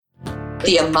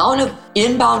The amount of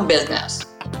inbound business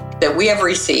that we have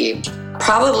received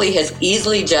probably has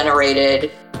easily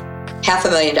generated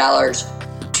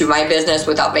 $500,000 to my business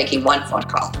without making one phone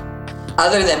call,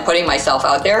 other than putting myself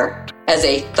out there as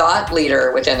a thought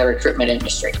leader within the recruitment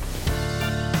industry.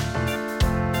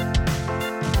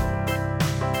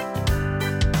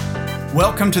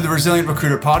 Welcome to the Resilient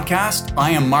Recruiter Podcast.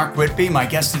 I am Mark Whitby. My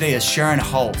guest today is Sharon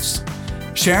Hulce.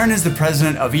 Sharon is the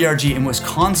president of ERG in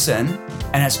Wisconsin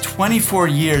and has 24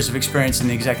 years of experience in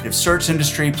the executive search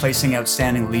industry, placing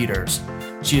outstanding leaders.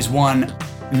 She has won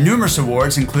numerous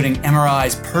awards, including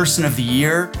MRI's Person of the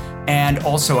Year and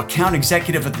also Account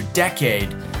Executive of the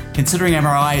Decade. Considering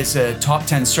MRI is a top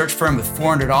 10 search firm with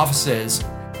 400 offices,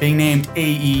 being named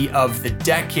AE of the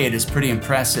Decade is pretty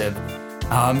impressive.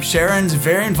 Sharon's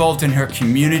very involved in her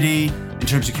community in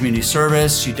terms of community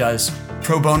service. She does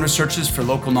pro bono searches for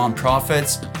local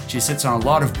nonprofits. She sits on a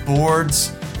lot of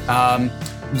boards.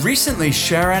 Recently,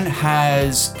 Sharon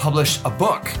has published a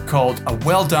book called A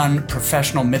Well-Done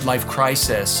Professional Midlife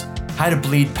Crisis, How to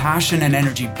Bleed Passion and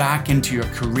Energy Back into Your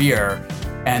Career.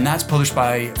 And that's published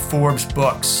by Forbes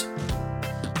Books.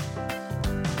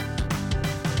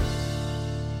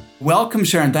 Welcome,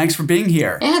 Sharon. Thanks for being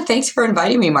here. Yeah, thanks for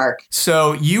inviting me, Mark.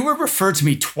 So you were referred to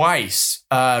me twice,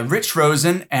 Rich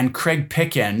Rosen and Craig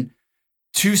Pickin,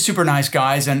 two super nice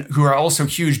guys and who are also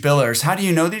huge billers. How do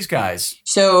you know these guys?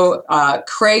 So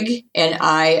Craig and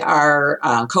I are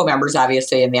co-members,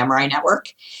 obviously, in the MRI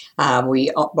network.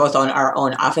 We both own our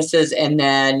own offices. And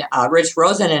then Rich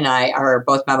Rosen and I are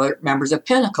both members of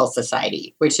Pinnacle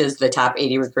Society, which is the top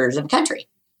 80 recruiters in the country.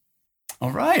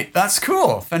 All right. That's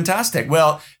cool. Fantastic.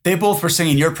 Well, they both were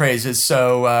singing your praises.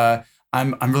 So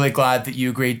I'm really glad that you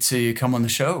agreed to come on the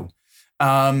show.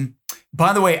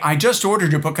 By the way, I just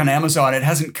ordered your book on Amazon. It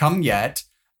hasn't come yet.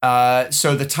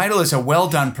 So the title is A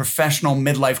Well-Done Professional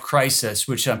Midlife Crisis,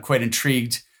 which I'm quite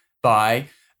intrigued by.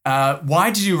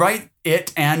 Why did you write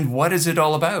it and what is it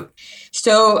all about?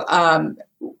 So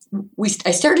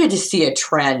I started to see a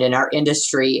trend in our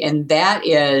industry, and that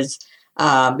is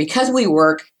because we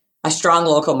work a strong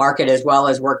local market as well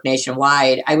as work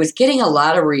nationwide, I was getting a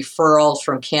lot of referrals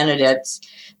from candidates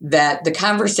that the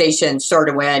conversation sort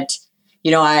of went,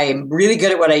 I'm really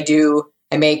good at what I do.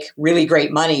 I make really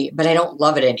great money, but I don't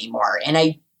love it anymore. And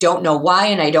I don't know why,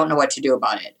 and I don't know what to do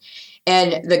about it.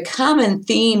 And the common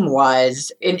theme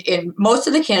was, in most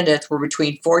of the candidates were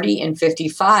between 40 and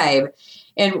 55.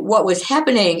 And what was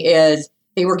happening is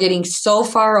they were getting so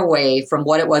far away from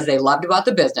what it was they loved about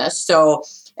the business. So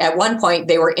at one point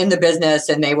they were in the business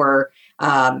and they were,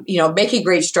 making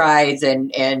great strides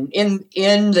and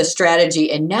in the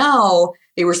strategy. And now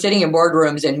they were sitting in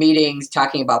boardrooms and meetings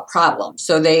talking about problems.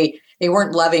 So they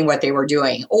weren't loving what they were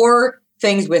doing, or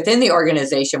things within the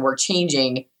organization were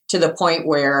changing to the point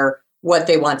where what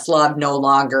they once loved no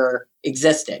longer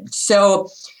existed. So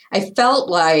I felt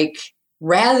like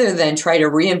rather than try to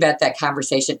reinvent that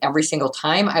conversation every single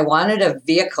time, I wanted a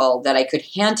vehicle that I could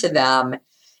hand to them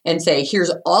and say,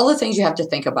 here's all the things you have to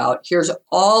think about. Here's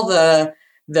all the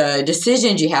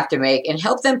decisions you have to make, and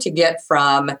help them to get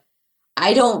from,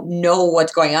 I don't know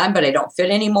what's going on, but I don't fit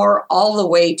anymore, all the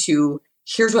way to,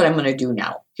 here's what I'm going to do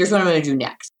now. Here's what I'm going to do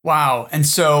next. Wow. And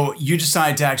so you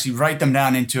decided to actually write them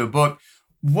down into a book.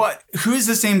 Who is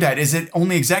this aimed at? Is it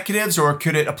only executives, or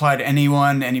could it apply to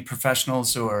anyone, any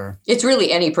professionals, or? It's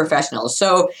really any professionals.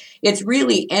 So it's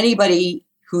really anybody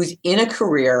who's in a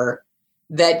career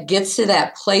that gets to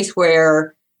that place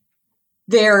where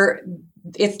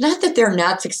it's not that they're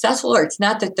not successful, or it's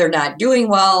not that they're not doing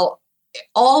well.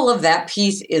 All of that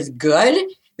piece is good.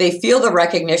 They feel the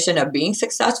recognition of being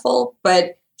successful,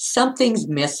 but something's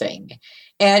missing.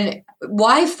 And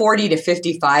why 40 to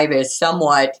 55 is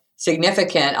somewhat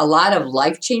significant. A lot of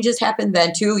life changes happen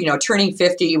then too. Turning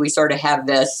 50, we sort of have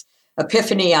this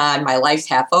epiphany on my life's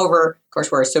half over. Of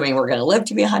course, we're assuming we're going to live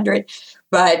to be 100.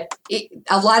 But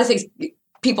a lot of things,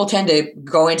 people tend to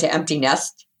go into empty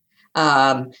nest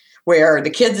where the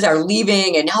kids are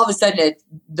leaving, and all of a sudden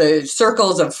the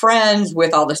circles of friends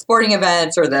with all the sporting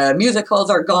events or the musicals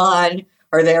are gone,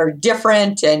 or they're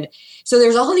different. And so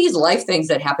there's all these life things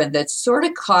that happen that sort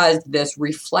of caused this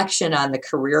reflection on the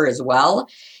career as well.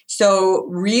 So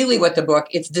really what the book,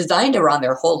 it's designed around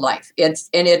their whole life. It's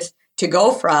to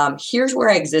go from here's where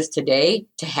I exist today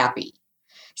to happy.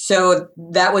 So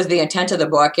that was the intent of the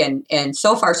book, and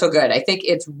so far so good. I think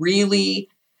it's really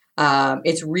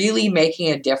making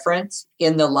a difference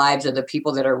in the lives of the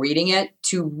people that are reading it.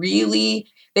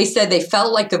 They said they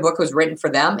felt like the book was written for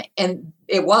them, and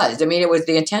it was. I mean, it was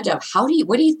the intent of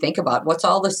what do you think about? What's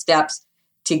all the steps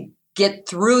to get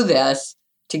through this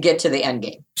to get to the end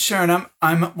game. Sharon,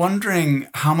 I'm wondering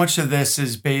how much of this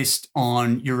is based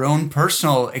on your own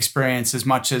personal experience as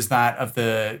much as that of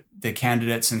the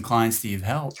candidates and clients that you've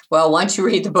helped. Well, once you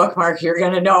read the book, Mark, you're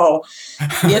going to know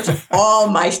it's all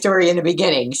my story in the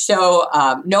beginning. So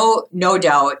no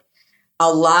doubt,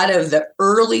 a lot of the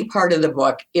early part of the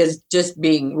book is just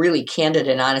being really candid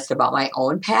and honest about my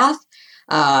own path.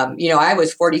 I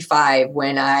was 45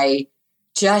 when I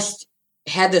just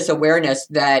had this awareness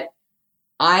that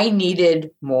I needed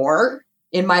more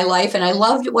in my life, and I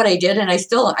loved what I did, and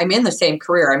I'm in the same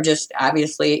career. I'm just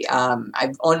obviously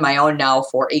I've owned my own now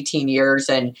for 18 years,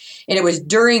 and it was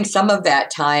during some of that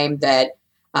time that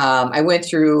I went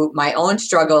through my own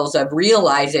struggles of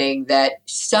realizing that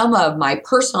some of my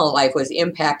personal life was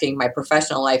impacting my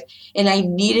professional life, and I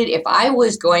needed, if I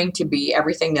was going to be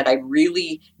everything that I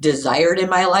really desired in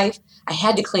my life, I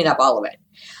had to clean up all of it.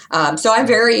 So I'm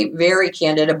very, very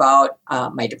candid about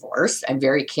my divorce. I'm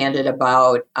very candid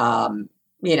about,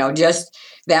 just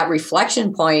that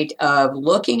reflection point of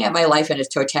looking at my life in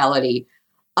its totality,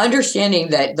 understanding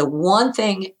that the one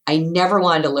thing I never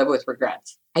wanted to live with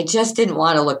regrets. I just didn't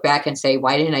want to look back and say,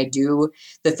 why didn't I do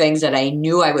the things that I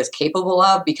knew I was capable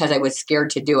of because I was scared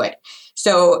to do it?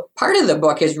 So part of the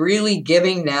book is really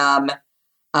giving them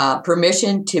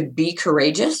permission to be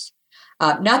courageous.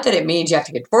 Not that it means you have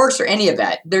to get divorced or any of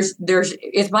that.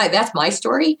 That's my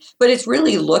story, but it's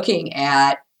really looking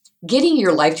at getting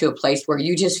your life to a place where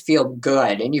you just feel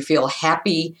good and you feel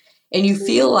happy and you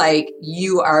feel like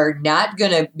you are not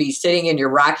going to be sitting in your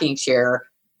rocking chair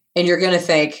and you're going to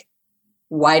think,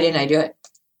 why didn't I do it?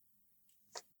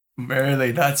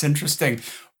 Really, that's interesting.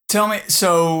 Tell me,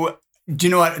 so do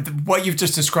you know what you've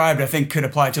just described, I think could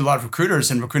apply to a lot of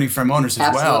recruiters and recruiting firm owners as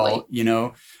Absolutely.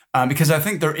 well, because I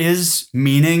think there is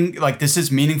meaning, like this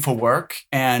is meaningful work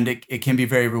and it can be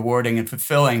very rewarding and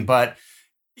fulfilling, but,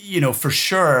 for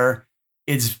sure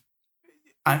there's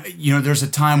a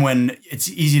time when it's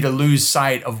easy to lose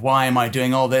sight of why am I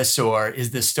doing all this, or is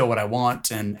this still what I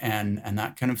want, and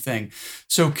that kind of thing.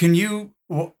 So can you,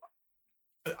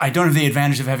 I don't have the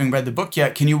advantage of having read the book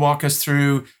yet. Can you walk us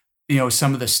through,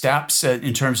 some of the steps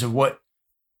in terms of what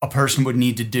a person would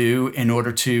need to do in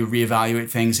order to reevaluate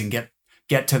things and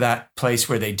get to that place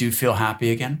where they do feel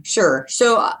happy again? Sure.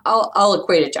 So I'll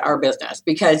equate it to our business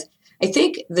because I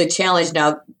think the challenge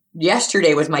now,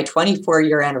 yesterday was my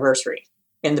 24-year anniversary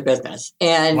in the business.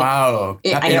 And wow,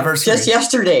 happy anniversary. Just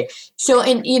yesterday. So,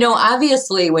 and,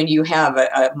 obviously when you have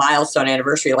a milestone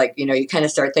anniversary, like, you kind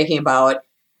of start thinking about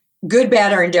good,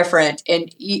 bad, or indifferent.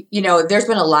 And, there's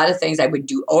been a lot of things I would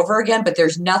do over again, but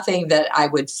there's nothing that I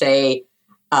would say,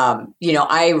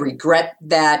 I regret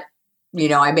that,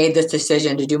 I made this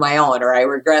decision to do my own, or I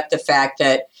regret the fact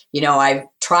that, I've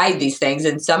tried these things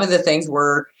and some of the things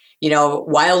were,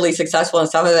 wildly successful and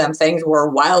some of them things were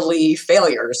wildly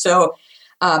failures. So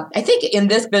I think in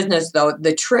this business, though,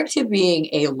 the trick to being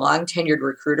a long tenured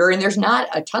recruiter, and there's not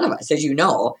a ton of us, as you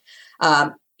know,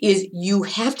 is you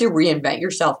have to reinvent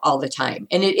yourself all the time.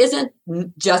 And it isn't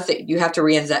just that you have to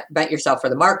reinvent yourself for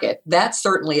the market. That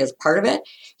certainly is part of it.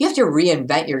 You have to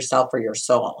reinvent yourself for your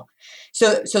soul.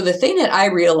 So the thing that I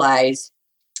realized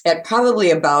at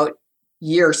probably about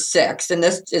year 6, and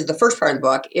this is the first part of the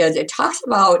book, is it talks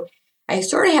about, I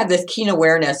sort of have this keen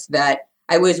awareness that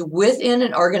I was within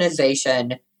an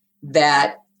organization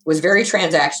that was very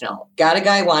transactional. Got a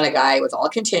guy, want a guy. It was all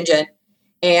contingent.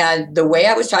 And the way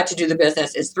I was taught to do the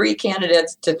business is 3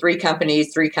 candidates to 3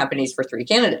 companies, 3 companies for 3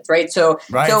 candidates, right? So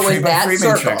it was that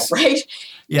circle, right?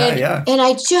 Yeah. And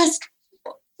I just,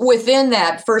 within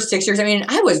that first 6 years,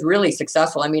 I was really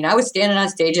successful. I was standing on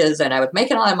stages and I was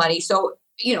making a lot of money. So,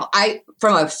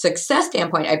 from a success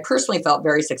standpoint, I personally felt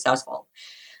very successful.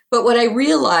 But what I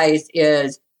realized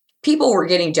is people were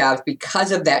getting jobs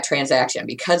because of that transaction,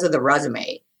 because of the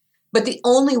resume. But the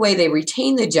only way they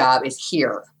retain the job is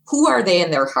here. Who are they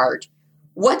in their heart?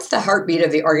 What's the heartbeat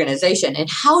of the organization? And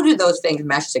how do those things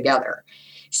mesh together?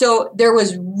 So there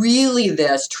was really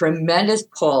this tremendous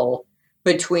pull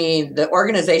between the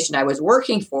organization I was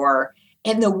working for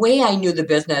and the way I knew the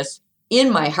business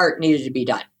in my heart needed to be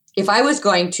done. If I was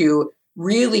going to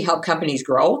really help companies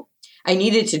grow, I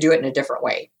needed to do it in a different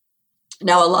way.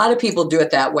 Now, a lot of people do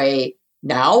it that way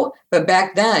now, but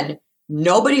back then,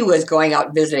 nobody was going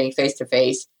out visiting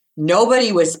face-to-face.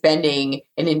 Nobody was spending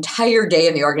an entire day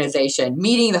in the organization,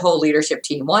 meeting the whole leadership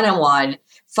team one-on-one,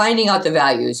 finding out the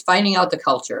values, finding out the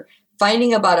culture,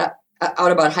 finding out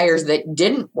about hires that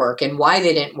didn't work and why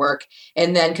they didn't work,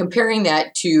 and then comparing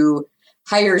that to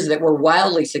hires that were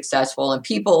wildly successful and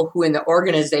people who in the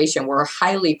organization were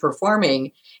highly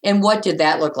performing, and what did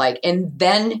that look like? And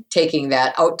then taking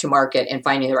that out to market and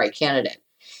finding the right candidate.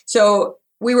 So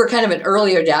we were kind of an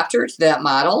early adapter to that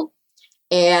model.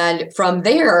 And from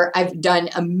there, I've done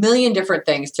a million different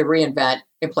things to reinvent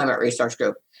Employment Resource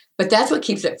Group. But that's what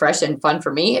keeps it fresh and fun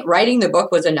for me. Writing the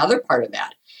book was another part of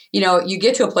that. You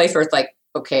get to a place where it's like,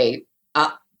 okay,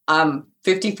 I'm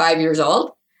 55 years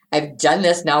old. I've done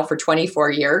this now for 24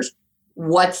 years.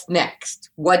 What's next?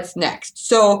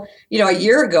 So, a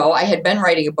year ago, I had been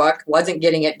writing a book, wasn't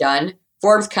getting it done.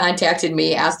 Forbes contacted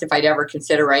me, asked if I'd ever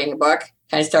consider writing a book.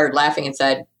 Kind of started laughing and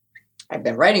said, I've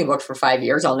been writing a book for 5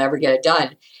 years. I'll never get it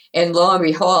done. And lo and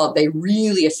behold, they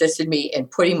really assisted me in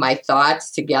putting my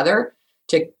thoughts together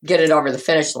to get it over the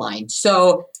finish line.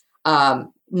 So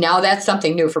now that's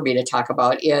something new for me to talk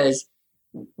about is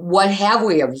what have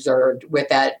we observed with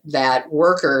that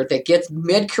worker that gets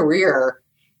mid-career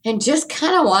and just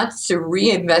kind of wants to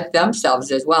reinvent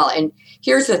themselves as well. And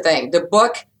here's the thing. The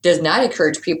book does not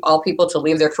encourage all people to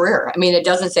leave their career. I mean, it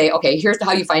doesn't say, okay, here's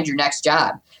how you find your next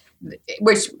job,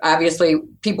 which obviously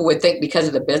people would think because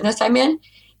of the business I'm in.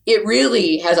 It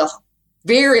really has a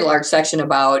very large section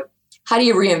about how do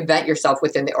you reinvent yourself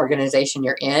within the organization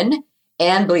you're in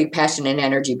and bleed passion and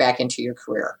energy back into your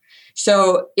career.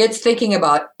 So it's thinking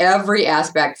about every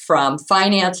aspect from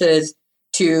finances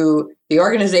to the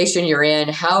organization you're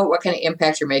in, what kind of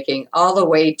impact you're making, all the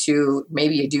way to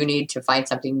maybe you do need to find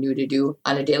something new to do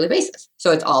on a daily basis.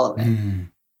 So it's all of it.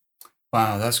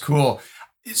 Wow, that's cool.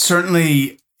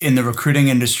 Certainly in the recruiting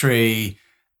industry,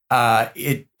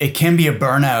 it can be a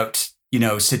burnout,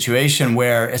 situation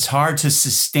where it's hard to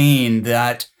sustain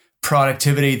that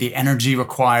productivity, the energy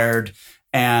required.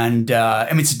 And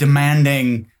it's a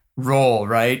demanding role,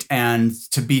 right? And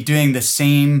to be doing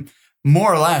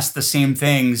more or less the same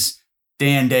things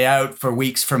day in, day out for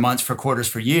weeks, for months, for quarters,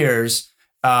 for years,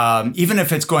 even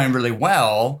if it's going really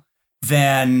well,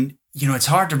 then, it's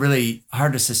hard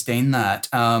to sustain that.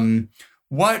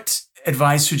 What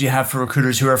advice would you have for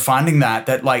recruiters who are finding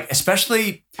that like,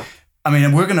 especially,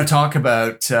 we're going to talk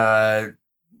about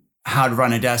how to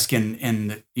run a desk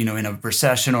in a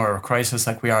recession or a crisis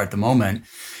like we are at the moment.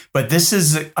 But this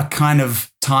is a kind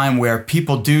of time where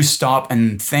people do stop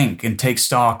and think and take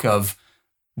stock of,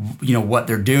 what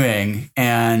they're doing.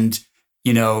 And,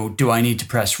 do I need to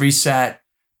press reset?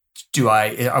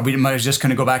 Are we just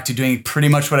going to go back to doing pretty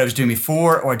much what I was doing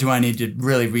before? Or do I need to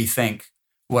really rethink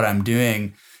what I'm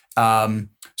doing?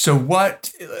 So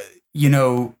what's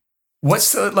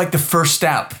the first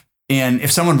step in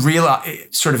if someone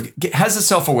has a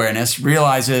self-awareness,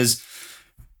 realizes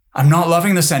I'm not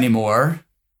loving this anymore?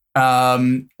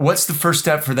 What's the first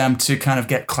step for them to kind of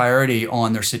get clarity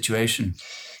on their situation?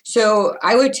 So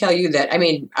I would tell you that,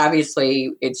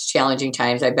 obviously it's challenging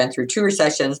times. I've been through 2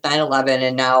 recessions, 9/11,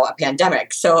 and now a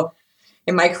pandemic. So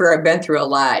in my career, I've been through a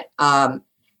lot.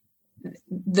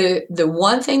 The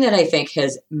one thing that I think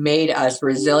has made us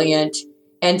resilient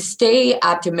and stay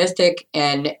optimistic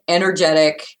and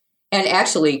energetic and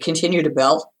actually continue to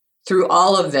build through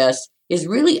all of this is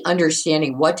really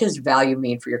understanding what does value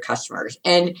mean for your customers.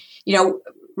 And,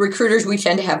 recruiters, we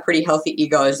tend to have pretty healthy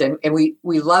egos and we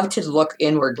love to look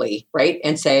inwardly, right?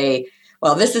 And say,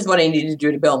 well, this is what I need to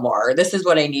do to bill more. Or this is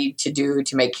what I need to do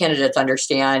to make candidates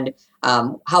understand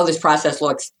how this process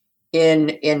looks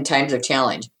in times of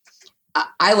challenge.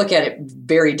 I look at it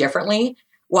very differently.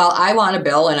 While I want to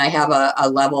bill and I have a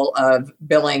level of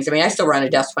billings, I still run a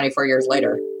desk 24 years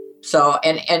later. So,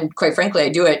 and quite frankly, I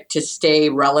do it to stay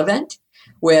relevant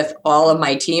with all of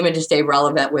my team and to stay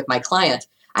relevant with my clients.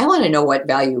 I want to know what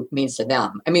value means to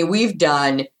them. We've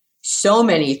done so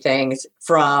many things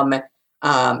from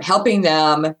helping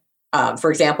them, for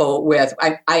example,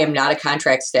 I am not a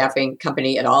contract staffing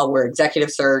company at all. We're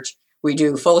executive search. We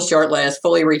do full shortlist,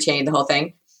 fully retained, the whole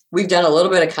thing. We've done a little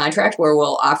bit of contract where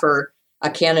we'll offer a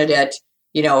candidate,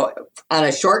 on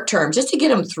a short term just to get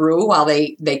them through while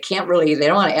they don't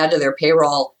want to add to their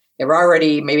payroll.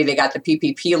 Maybe they got the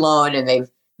PPP loan and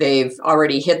they've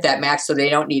already hit that max, so they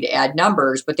don't need to add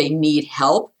numbers, but they need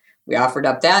help. We offered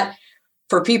up that.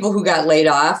 For people who got laid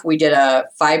off, we did a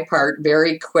 5-part,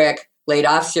 very quick laid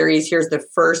off series. Here's the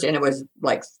first, and it was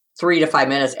like 3 to 5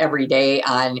 minutes every day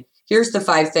on here's the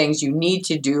 5 things you need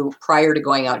to do prior to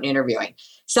going out and interviewing.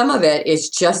 Some of it is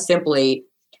just simply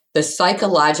the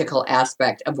psychological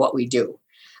aspect of what we do.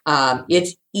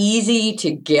 It's easy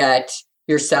to get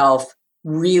yourself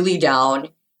really down.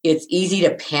 It's easy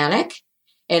to panic.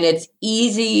 And it's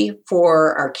easy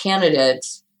for our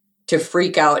candidates to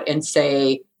freak out and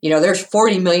say, there's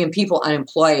 40 million people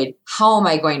unemployed. How am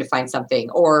I going to find something?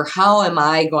 Or how am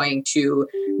I going to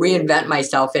reinvent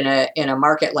myself in a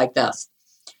market like this?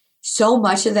 So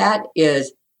much of that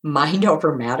is mind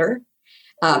over matter.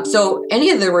 So any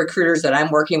of the recruiters that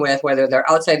I'm working with, whether they're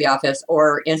outside the office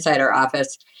or inside our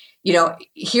office,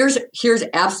 here's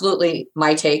absolutely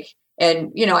my take.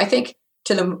 And, I think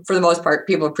for the most part,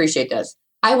 people appreciate this.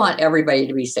 I want everybody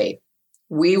to be safe.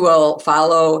 We will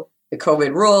follow the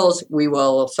COVID rules. We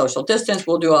will social distance.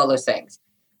 We'll do all those things.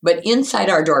 But inside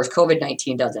our doors,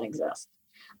 COVID-19 doesn't exist.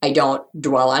 I don't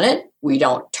dwell on it. We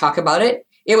don't talk about it.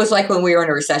 It was like when we were in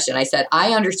a recession. I said,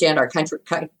 I understand our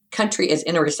country is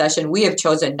in a recession. We have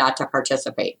chosen not to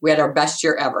participate. We had our best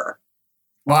year ever.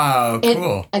 Wow,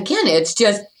 cool. And again, it's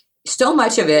just so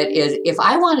much of it is if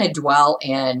I want to dwell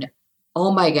in,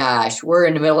 oh my gosh, we're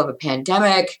in the middle of a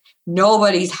pandemic,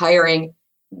 nobody's hiring,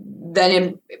 then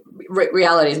in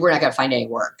reality is we're not going to find any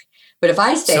work. But if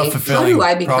I say, how do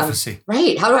I become prophecy.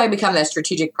 Right? How do I become that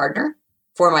strategic partner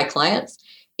for my clients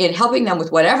in helping them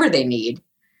with whatever they need?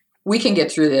 We can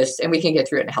get through this, and we can get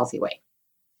through it in a healthy way.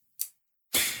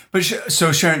 But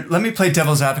so Sharon, let me play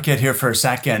devil's advocate here for a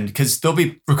second, because there'll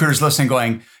be recruiters listening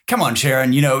going, come on,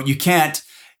 Sharon, you can't.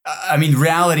 I mean,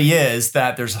 reality is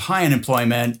that there's high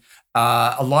unemployment.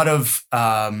 A lot of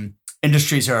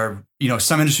industries are,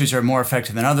 some industries are more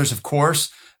affected than others, of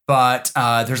course, but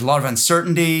there's a lot of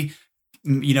uncertainty,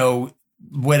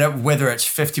 whether it's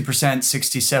 50%,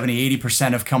 60, 70,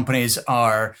 80% of companies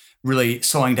are really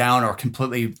slowing down or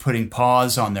completely putting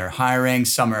pause on their hiring.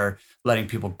 Some are letting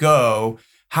people go.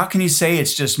 How can you say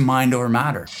it's just mind over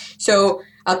matter? So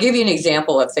I'll give you an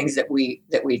example of things that we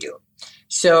do.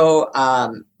 So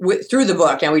through the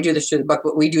book, now we do this through the book,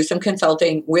 but we do some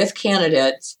consulting with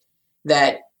candidates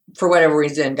that for whatever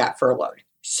reason got furloughed.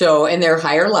 So in their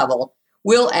higher level,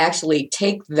 we'll actually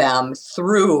take them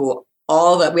through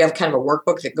all that. We have kind of a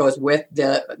workbook that goes with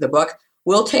the book.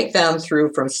 We'll take them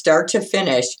through from start to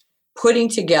finish, putting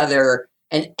together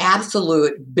an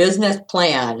absolute business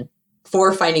plan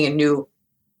for finding a new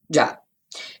job.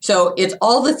 So it's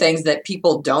all the things that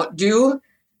people don't do,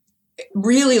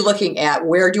 really looking at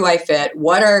where do I fit?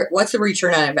 What's the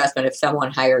return on investment if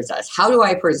someone hires us? How do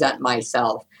I present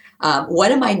myself?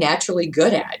 What am I naturally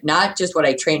good at? Not just what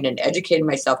I trained and educated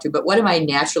myself to, but what am I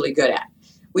naturally good at?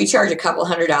 We charge a couple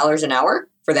 $100 an hour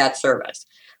for that service.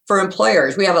 For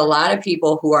employers, we have a lot of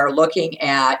people who are looking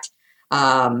at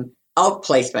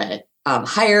outplacement,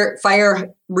 hire,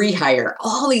 fire, rehire,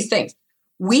 all these things.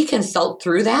 We consult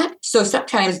through that. So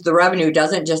sometimes the revenue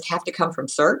doesn't just have to come from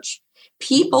search.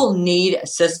 People need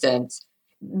assistance.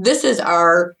 This is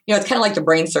our, it's kind of like the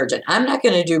brain surgeon. I'm not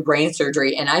going to do brain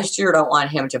surgery, and I sure don't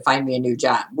want him to find me a new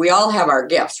job. We all have our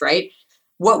gifts, right?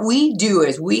 What we do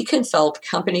is we consult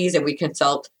companies and we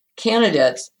consult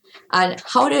candidates on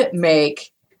how to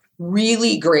make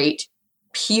really great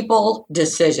people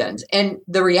decisions. And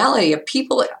the reality of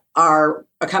people are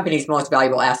a company's most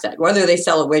valuable asset. Whether they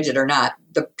sell a widget or not,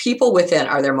 the people within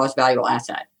are their most valuable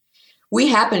asset. We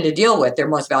happen to deal with their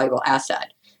most valuable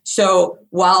asset. So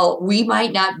while we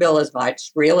might not bill as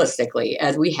much realistically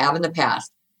as we have in the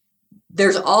past,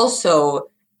 there's also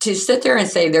to sit there and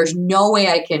say, there's no way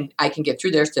I can get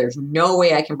through this. There's no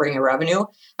way I can bring in revenue.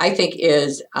 I think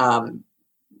is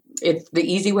it's the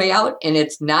easy way out, and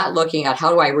it's not looking at how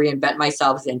do I reinvent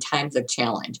myself in times of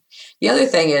challenge. The other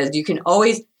thing is you can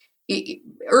always,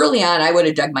 early on, I would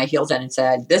have dug my heels in and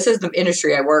said, this is the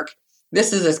industry I work.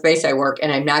 This is the space I work,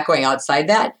 and I'm not going outside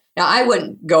that. Now, I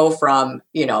wouldn't go from,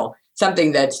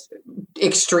 something that's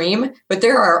extreme, but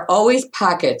there are always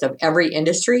pockets of every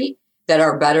industry that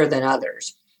are better than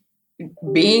others.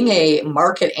 Being a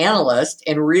market analyst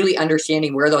and really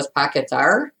understanding where those pockets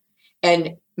are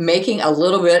and making a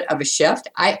little bit of a shift,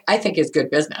 I think is good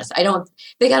business.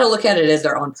 They got to look at it as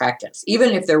their own practice.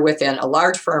 Even if they're within a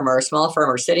large firm or a small firm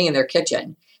or sitting in their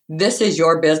kitchen, this is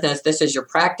your business. This is your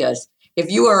practice. If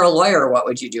you are a lawyer, what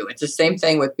would you do? It's the same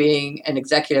thing with being an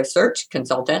executive search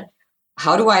consultant.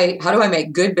 How do I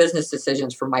make good business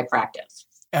decisions for my practice?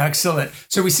 Excellent.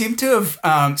 So we seem to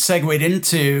have segued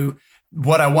into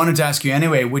what I wanted to ask you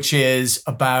anyway, which is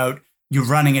about you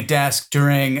running a desk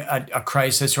during a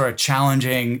crisis or a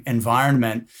challenging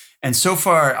environment. And so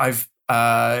far, I've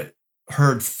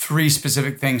heard three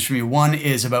specific things from you. One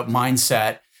is about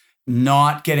mindset,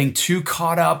 not getting too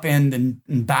caught up in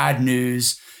bad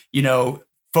news,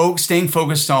 staying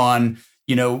focused on,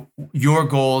 your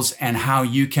goals and how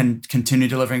you can continue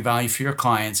delivering value for your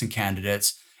clients and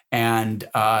candidates, and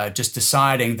just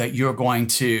deciding that you're going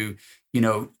to,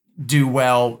 do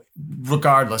well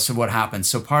regardless of what happens.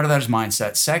 So part of that is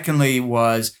mindset. Secondly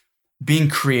was being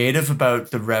creative about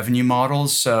the revenue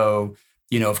models. So,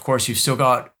 of course, you've still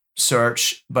got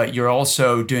search, but you're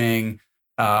also doing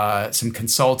some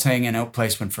consulting and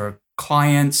outplacement for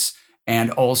clients, and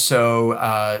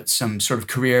also some sort of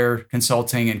career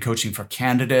consulting and coaching for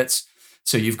candidates.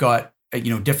 So you've got,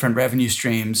 different revenue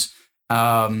streams.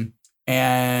 And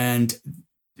am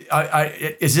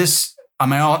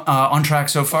I on track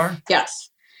so far? Yes.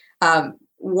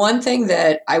 One thing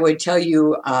that I would tell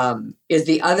you is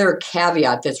the other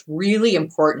caveat that's really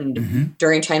important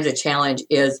during times of challenge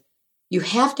is you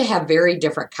have to have very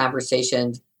different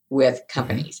conversations with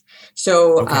companies.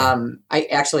 So I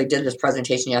actually did this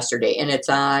presentation yesterday, and it's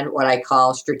on what I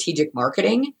call strategic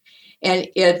marketing. And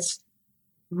it's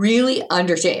really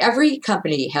understand every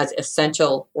company has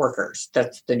essential workers.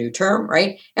 That's the new term,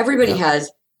 right? Everybody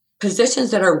has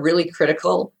positions that are really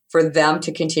critical for them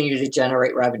to continue to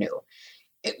generate revenue.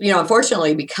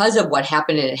 Unfortunately, because of what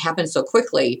happened, and it happened so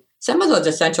quickly, some of those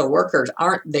essential workers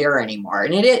aren't there anymore.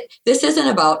 And this isn't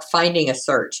about finding a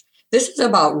search. This is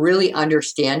about really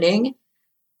understanding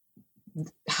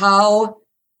how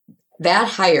that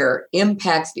hire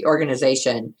impacts the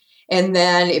organization. And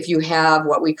then if you have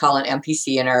what we call an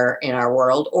MPC in our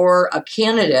world, or a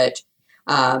candidate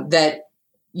that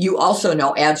you also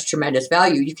know adds tremendous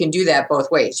value, you can do that both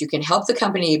ways. You can help the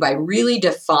company by really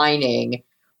defining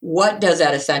what does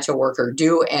that essential worker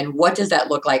do and what does that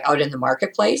look like out in the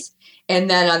marketplace. And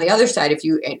then on the other side, if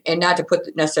you, and not to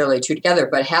put necessarily two together,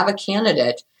 but have a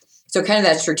candidate. So kind of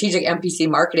that strategic MPC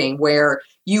marketing where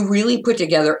you really put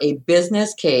together a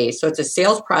business case. So it's a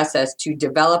sales process to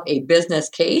develop a business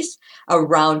case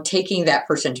around taking that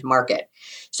person to market.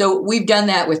 So we've done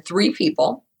that with 3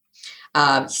 people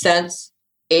since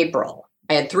April.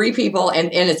 I had 3 people,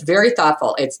 and it's very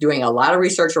thoughtful. It's doing a lot of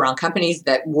research around companies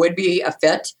that would be a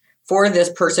fit for this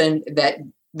person that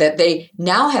they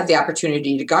now have the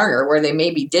opportunity to garner where they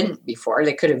maybe didn't before.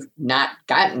 They could have not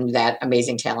gotten that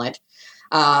amazing talent.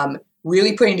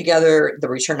 Really putting together the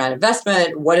return on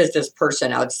investment. What is this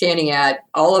person outstanding at?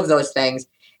 All of those things.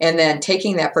 And then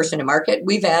taking that person to market.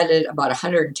 We've added about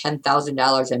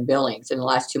 $110,000 in billings in the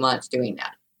last 2 months doing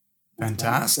that.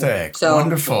 Fantastic. So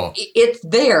wonderful. It's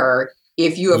there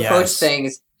if you approach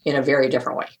things in a very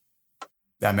different way.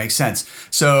 That makes sense.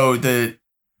 So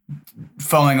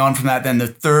following on from that, then the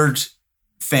third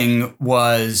thing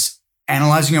was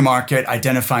analyzing your market,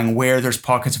 identifying where there's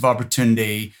pockets of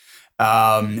opportunity,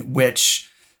 which,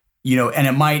 and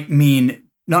it might mean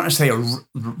not necessarily a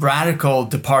radical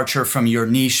departure from your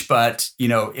niche, but, you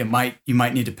might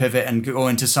need to pivot and go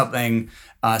into something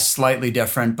slightly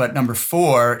different. But number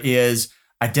 4 is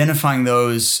identifying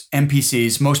those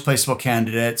MPCs, most placeable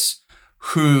candidates,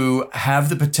 who have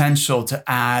the potential to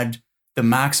add the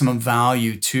maximum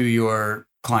value to your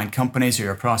client companies or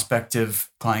your prospective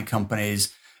client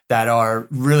companies that are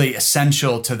really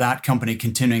essential to that company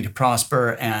continuing to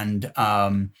prosper. And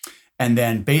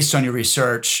then based on your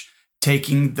research,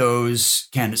 taking those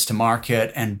candidates to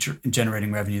market and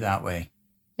generating revenue that way.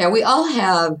 Now, we all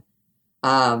have,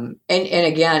 and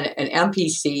again, an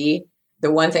MPC.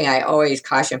 The one thing I always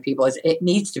caution people is it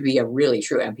needs to be a really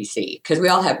true MPC, because we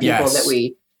all have people that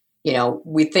we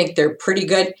think they're pretty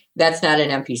good. That's not an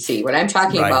MPC. What I'm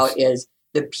talking about is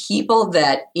the people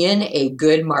that in a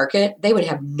good market, they would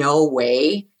have no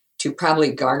way to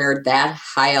probably garner that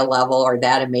high a level or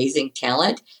that amazing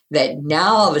talent that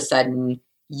now all of a sudden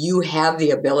you have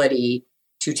the ability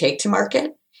to take to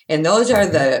market. And those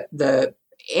are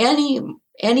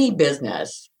any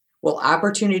business will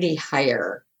opportunity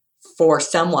hire for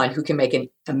someone who can make an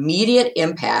immediate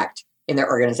impact in their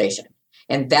organization.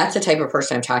 And that's the type of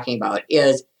person I'm talking about.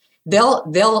 Is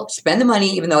they'll spend the money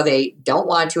even though they don't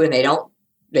want to, and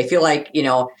they feel like,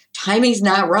 timing's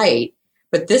not right,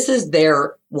 but this is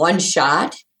their one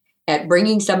shot at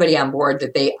bringing somebody on board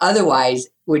that they otherwise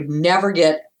would never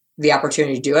get the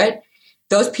opportunity to do it.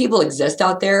 Those people exist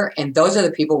out there, and those are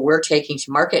the people we're taking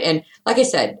to market. And like I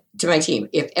said to my team,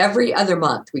 if every other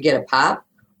month we get a pop,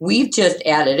 we've just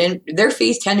added, and their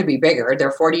fees tend to be bigger.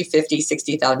 They're $40,000,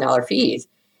 $50,000, $60,000 fees.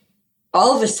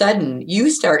 All of a sudden, you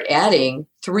start adding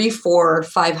 $300,000,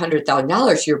 $400,000,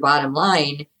 $500,000 to your bottom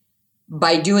line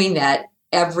by doing that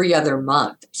every other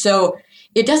month. So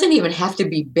it doesn't even have to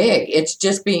be big. It's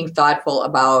just being thoughtful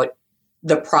about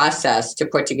the process to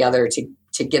put together to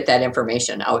get that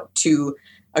information out to,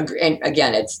 and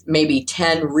again, it's maybe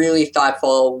 10 really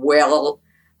thoughtful,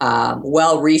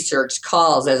 well-researched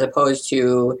calls as opposed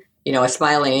to,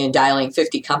 smiling and dialing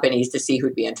 50 companies to see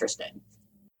who'd be interested.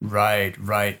 Right.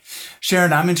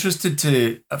 Sharon, I'm interested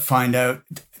to find out,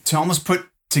 to almost put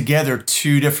together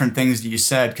 2 different things that you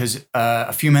said, because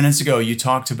a few minutes ago you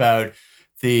talked about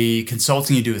the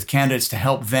consulting you do with candidates to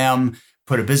help them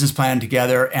put a business plan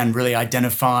together and really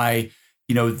identify,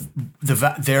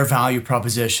 their value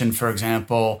proposition, for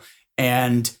example.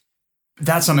 And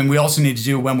that's something we also need to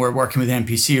do when we're working with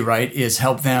NPC, right? Is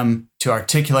help them to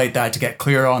articulate that, to get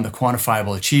clear on the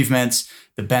quantifiable achievements,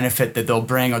 the benefit that they'll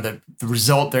bring, or the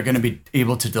result they're going to be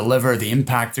able to deliver, the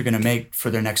impact they're going to make for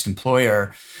their next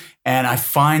employer. And I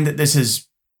find that this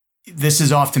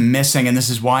is often missing. And this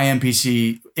is why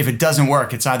NPC, if it doesn't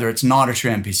work, it's either it's not a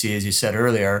true NPC, as you said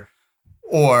earlier,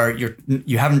 or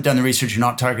you haven't done the research, you're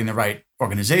not targeting the right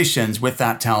organizations with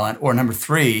that talent, or number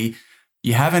three,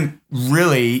 you haven't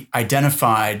really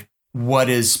identified what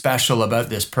is special about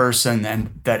this person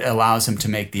and that allows them to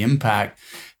make the impact.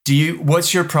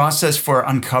 What's your process for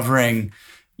uncovering,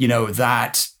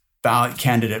 that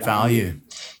candidate value?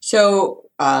 So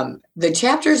the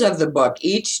chapters of the book,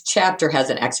 each chapter has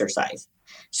an exercise.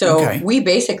 So we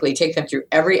basically take them through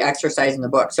every exercise in the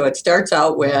book. So it starts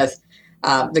out with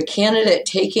the candidate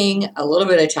taking a little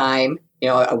bit of time,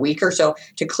 a week or so,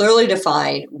 to clearly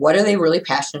define what are they really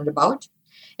passionate about,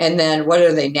 and then what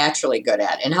are they naturally good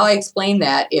at. And how I explain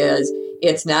that is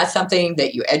it's not something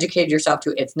that you educate yourself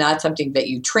to. It's not something that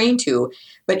you train to,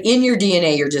 but in your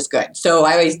DNA, you're just good. So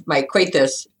I always might equate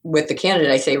this with the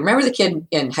candidate. I say, remember the kid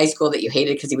in high school that you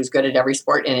hated because he was good at every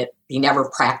sport and he never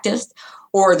practiced?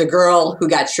 Or the girl who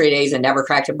got straight A's and never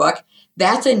cracked a book?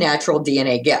 That's a natural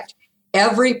DNA gift.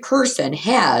 Every person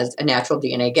has a natural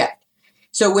DNA gift.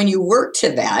 So when you work to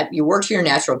that, you work to your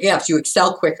natural gifts, you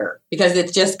excel quicker because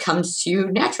it just comes to you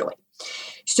naturally.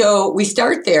 So we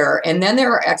start there, and then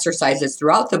there are exercises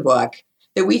throughout the book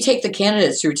that we take the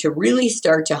candidates through to really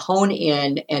start to hone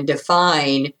in and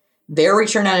define their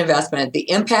return on investment, the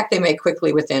impact they make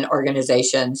quickly within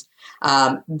organizations,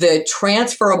 the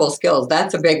transferable skills.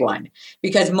 That's a big one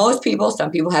because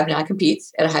some people have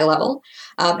non-competes at a high level.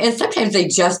 And sometimes they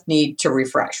just need to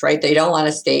refresh, right? They don't want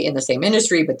to stay in the same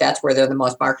industry, but that's where they're the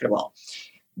most marketable.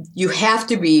 You have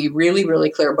to be really, really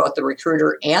clear, both the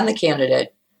recruiter and the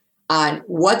candidate, on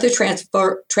what the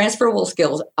transferable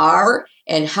skills are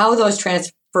and how those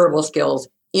transferable skills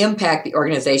impact the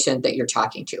organization that you're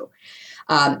talking to.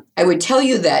 I would tell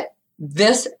you that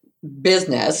this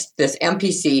business, this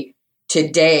MPC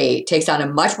today, takes on a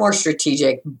much more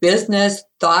strategic, business,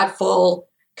 thoughtful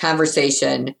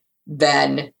conversation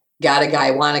than got a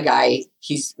guy, want a guy,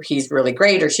 he's really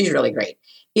great or she's really great.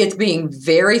 It's being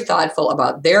very thoughtful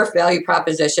about their value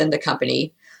proposition, the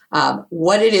company,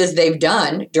 what it is they've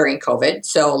done during COVID.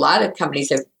 So a lot of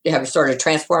companies have sort of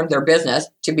transformed their business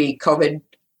to be COVID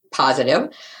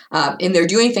positive, and they're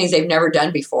doing things they've never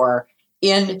done before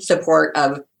in support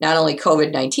of not only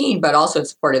COVID-19, but also in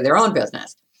support of their own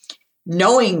business.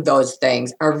 Knowing those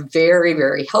things are very,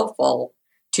 very helpful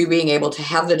to being able to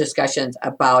have the discussions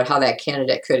about how that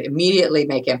candidate could immediately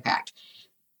make impact.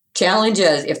 Challenge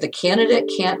is, if the candidate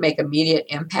can't make immediate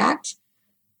impact,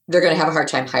 they're going to have a hard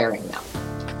time hiring them.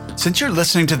 Since you're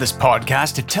listening to this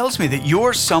podcast, it tells me that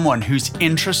you're someone who's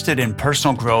interested in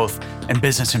personal growth and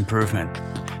business improvement.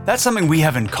 That's something we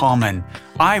have in common.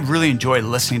 I really enjoy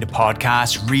listening to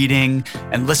podcasts, reading,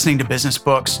 and listening to business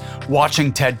books,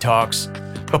 watching TED Talks.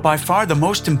 But by far, the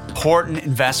most important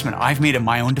investment I've made in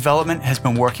my own development has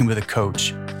been working with a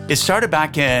coach. It started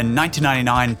back in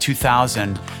 1999,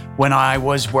 2000, when I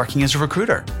was working as a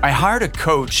recruiter. I hired a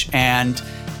coach and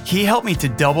he helped me to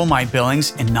double my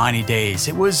billings in 90 days.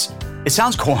 It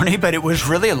sounds corny, but it was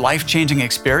really a life-changing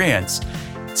experience.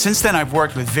 Since then, I've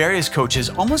worked with various coaches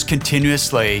almost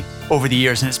continuously over the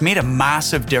years, and it's made a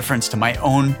massive difference to my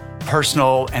own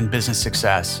personal and business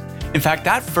success. In fact,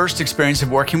 that first experience of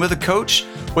working with a coach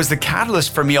was the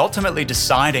catalyst for me ultimately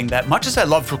deciding that much as I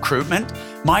love recruitment,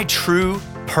 my true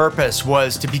purpose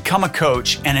was to become a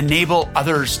coach and enable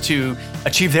others to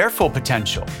achieve their full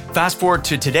potential. Fast forward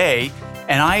to today,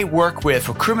 and I work with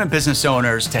recruitment business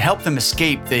owners to help them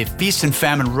escape the feast and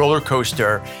famine roller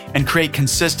coaster and create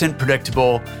consistent,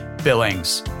 predictable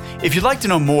billings. If you'd like to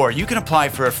know more, you can apply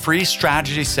for a free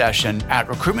strategy session at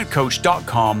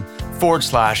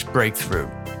recruitmentcoach.com/breakthrough.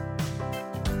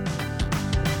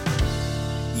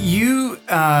 You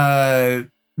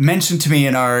mentioned to me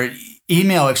in our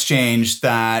email exchange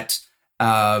that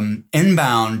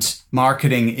inbound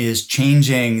marketing is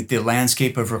changing the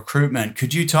landscape of recruitment.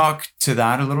 Could you talk to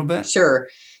that a little bit? Sure.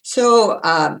 So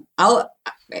you'll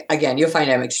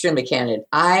find I'm extremely candid.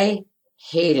 I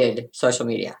hated social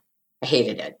media. I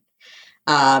hated it.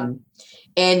 And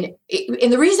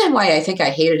the reason why I think I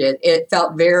hated it, it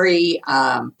felt very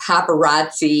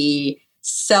paparazzi,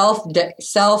 self,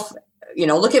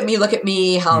 look at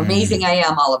me, how amazing I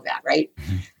am, all of that, right?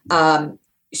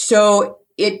 So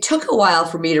it took a while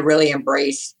for me to really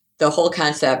embrace the whole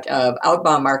concept of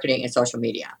outbound marketing and social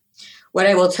media. What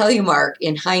I will tell you, Mark,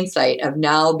 in hindsight of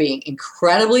now being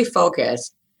incredibly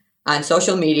focused on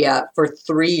social media for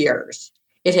 3 years,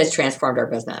 it has transformed our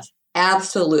business.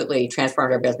 Absolutely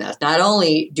transformed our business. Not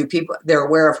only do people, they're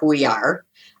aware of who we are.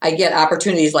 I get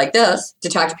opportunities like this to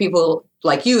talk to people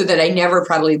like you that I never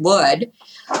probably would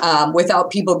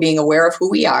without people being aware of who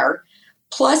we are.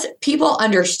 Plus, people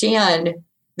understand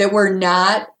that we're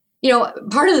not,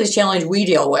 part of the challenge we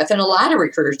deal with, and a lot of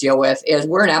recruiters deal with, is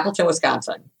we're in Appleton,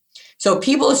 Wisconsin. So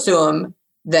people assume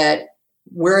that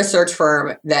we're a search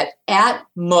firm that at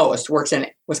most works in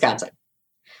Wisconsin.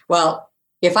 Well,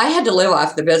 if I had to live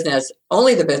off the business,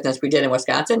 only the business we did in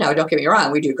Wisconsin, now don't get me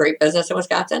wrong, we do great business in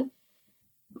Wisconsin,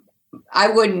 I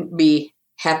wouldn't be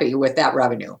happy with that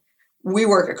revenue. We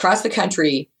work across the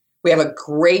country. We have a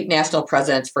great national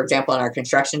presence, for example, on our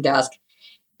construction desk.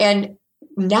 And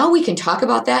now we can talk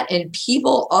about that, and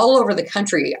people all over the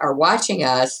country are watching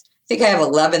us. I think I have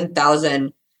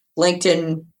 11,000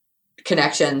 LinkedIn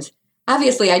connections.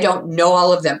 Obviously, I don't know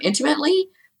all of them intimately,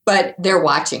 but they're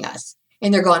watching us.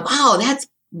 And they're going, wow, that's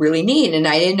really neat. And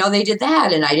I didn't know they did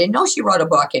that. And I didn't know she wrote a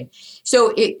book. And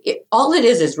so all it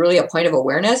is really a point of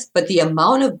awareness. But the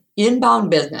amount of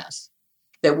inbound business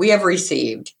that we have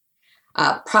received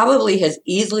probably has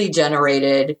easily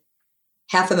generated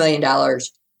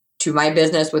 $500,000 to my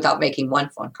business without making one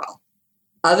phone call,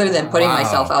 other than putting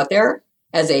myself out there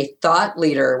as a thought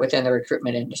leader within the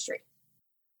recruitment industry.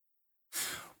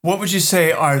 What would you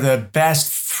say are the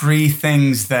best 3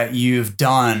 things that you've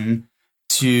done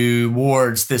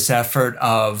towards this effort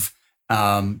of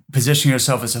positioning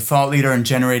yourself as a thought leader and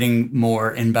generating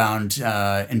more inbound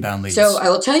leads? So I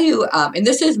will tell you, and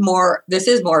this is more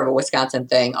of a Wisconsin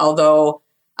thing, although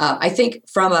I think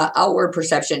from an outward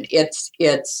perception, it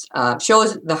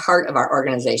shows the heart of our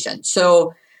organization.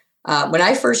 So when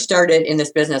I first started in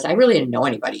this business, I really didn't know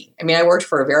anybody. I mean, I worked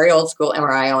for a very old school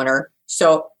MRI owner.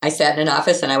 So I sat in an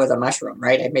office and I was a mushroom,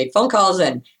 right? I made phone calls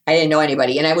and I didn't know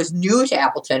anybody. And I was new to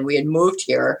Appleton. We had moved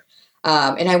here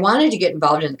and I wanted to get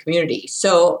involved in the community.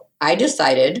 So I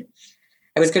decided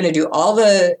I was going to do all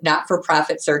the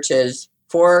not-for-profit searches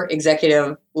for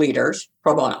executive leaders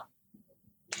pro bono.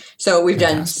 So we've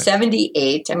done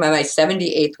 78. I'm on my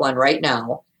 78th one right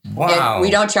now. Wow. And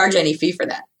we don't charge any fee for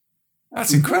that.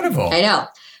 That's incredible. I know.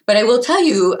 But I will tell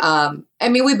you,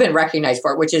 we've been recognized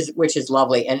for it, which is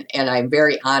lovely, and I'm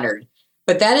very honored.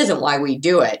 But that isn't why we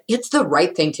do it. It's the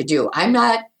right thing to do. I'm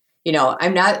not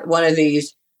one of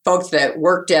these folks that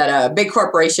worked at a big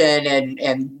corporation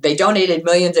and they donated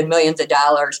millions and millions of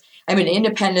dollars. I'm an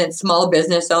independent small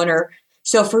business owner.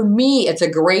 So for me, it's a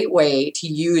great way to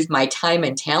use my time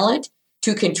and talent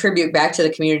to contribute back to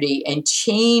the community and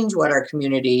change what our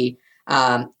community.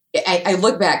 I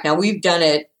look back now, we've done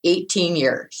it 18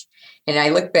 years. And I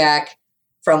look back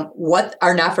from what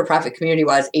our not-for-profit community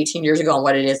was 18 years ago and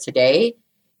what it is today.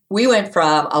 We went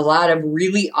from a lot of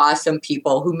really awesome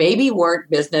people who maybe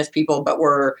weren't business people, but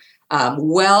were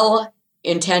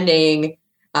well-intending,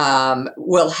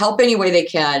 will help any way they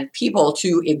can, people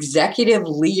to executive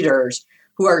leaders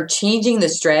who are changing the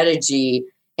strategy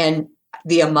and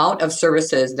the amount of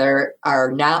services that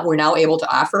we're now able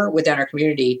to offer within our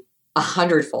community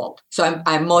 100-fold. So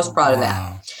I'm most proud of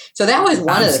that. So that was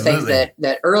one of the things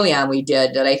that early on we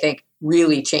did that I think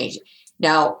really changed.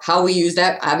 Now, how we use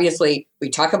that, obviously, we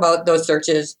talk about those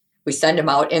searches, we send them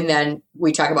out, and then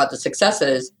we talk about the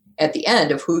successes at the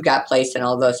end of who got placed and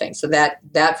all those things. So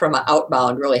that from an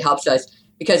outbound really helps us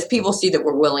because people see that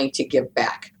we're willing to give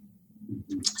back.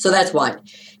 So that's one.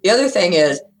 The other thing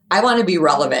is I want to be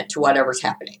relevant to whatever's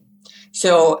happening.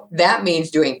 So that means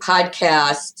doing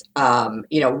podcasts,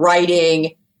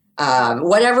 writing,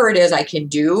 whatever it is I can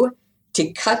do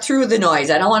to cut through the noise.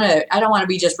 I don't want to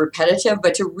be just repetitive,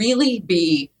 but to really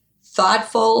be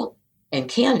thoughtful and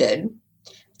candid.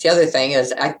 The other thing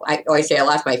is I always say I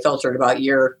lost my filter at about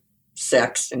year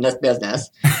 6 in this business.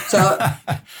 So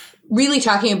really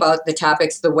talking about the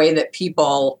topics, the way that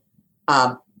people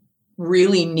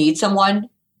really need someone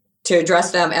to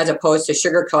address them as opposed to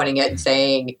sugarcoating it and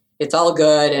saying it's all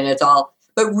good and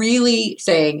but really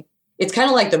saying it's kind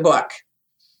of like the book.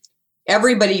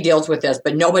 Everybody deals with this,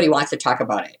 but nobody wants to talk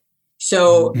about it.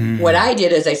 So what I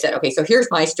did is I said, okay, so here's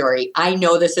my story. I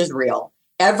know this is real.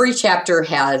 Every chapter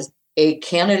has a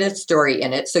candidate story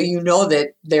in it. So you know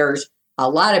that there's a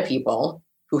lot of people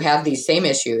who have these same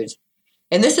issues.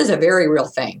 And this is a very real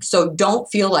thing. So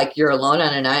don't feel like you're alone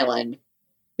on an island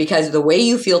because the way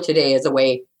you feel today is the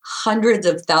way hundreds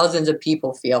of thousands of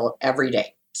people feel every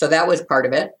day. So that was part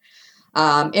of it.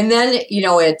 And then,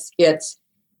 it's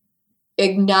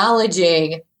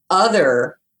acknowledging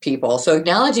other people. So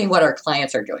acknowledging what our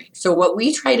clients are doing. So what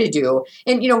we try to do,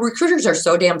 and, recruiters are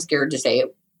so damn scared to say,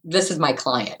 this is my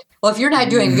client. Well, if you're not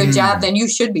doing a good job, then you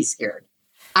should be scared.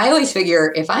 I always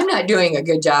figure if I'm not doing a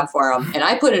good job for them and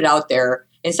I put it out there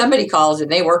and somebody calls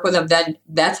and they work with them, then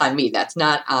that's on me. That's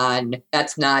not on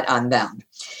them.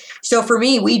 So for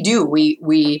me,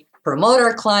 we promote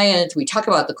our clients. We talk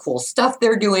about the cool stuff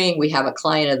they're doing. We have a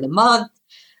client of the month.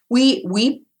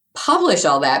 We publish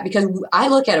all that because I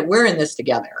look at it, we're in this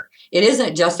together. It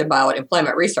isn't just about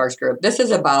Employment Resource Group. This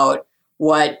is about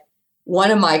what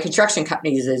one of my construction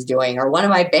companies is doing, or one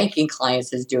of my banking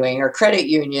clients is doing, or credit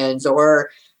unions, or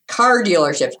car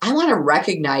dealerships. I want to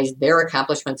recognize their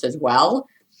accomplishments as well.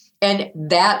 And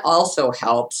that also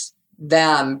helps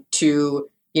them to,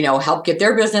 help get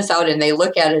their business out, and they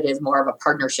look at it as more of a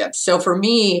partnership. So for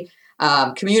me,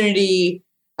 community,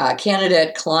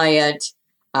 candidate, client,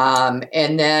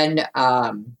 and then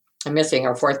I'm missing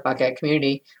our fourth bucket,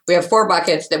 community. We have 4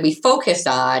 buckets that we focus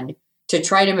on to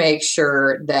try to make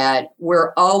sure that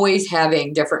we're always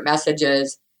having different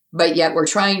messages, but yet we're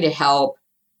trying to help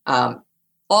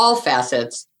all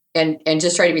facets and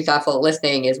just try to be thoughtful of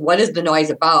listening is what is the noise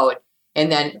about?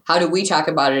 And then how do we talk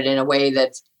about it in a way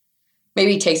that's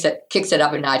maybe kicks it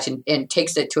up a notch and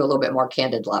takes it to a little bit more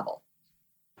candid level.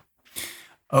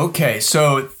 Okay,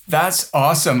 so that's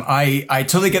awesome. I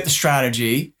totally get the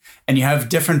strategy, and you have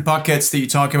different buckets that you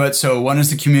talk about. So one is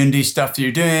the community stuff that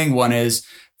you're doing. One is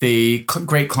the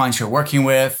great clients you're working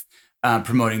with,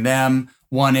 promoting them.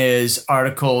 One is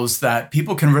articles that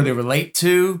people can really relate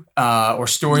to, or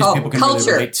stories people can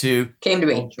really relate to. Came to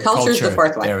me. Culture is the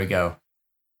fourth one. There we go.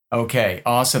 Okay,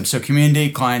 awesome. So community,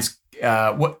 clients,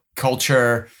 what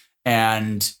culture,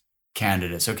 and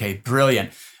candidates. Okay,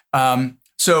 brilliant.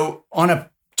 So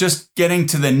just getting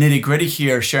to the nitty gritty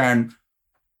here, Sharon,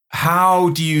 how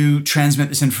do you transmit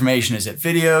this information? Is it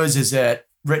videos? Is it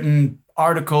written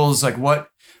articles? Like what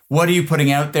are you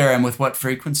putting out there, and with what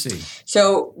frequency?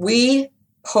 So we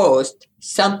post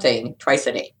something twice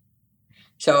a day.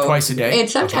 So twice a day? And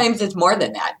sometimes it's more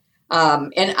than that.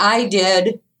 And I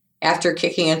did, after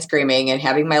kicking and screaming and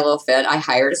having my little fit, I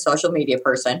hired a social media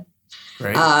person.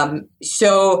 Great.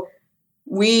 So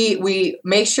we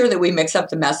make sure that we mix up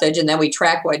the message, and then we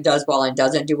track what does well and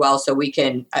doesn't do well, so we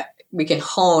can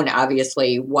hone,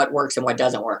 obviously, what works and what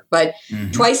doesn't work. But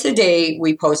twice a day,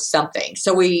 we post something.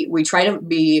 So we try to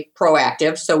be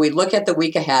proactive. So we look at the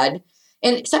week ahead.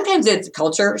 And sometimes it's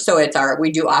culture. So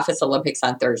we do Office Olympics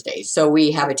on Thursdays. So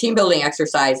we have a team building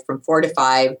exercise from 4 to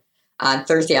 5 on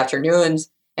Thursday afternoons.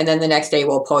 And then the next day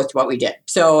we'll post what we did.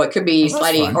 So it could be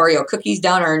sliding Oreo cookies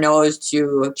down our nose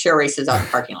to cheer races out in the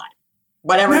parking lot.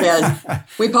 Whatever it is,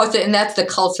 we post it. And that's the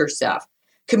culture stuff.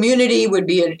 Community would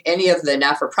be in any of the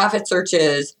not-for-profit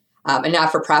searches, a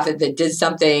not-for-profit that did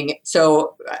something.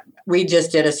 So we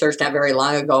just did a search not very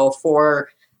long ago for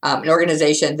an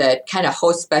organization that kind of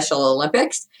hosts Special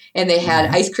Olympics, and they had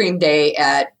ice cream day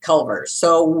at Culver's.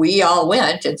 So we all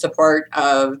went in support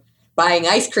of buying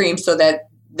ice cream so that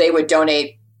they would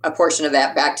donate a portion of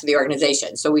that back to the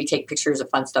organization. So we take pictures of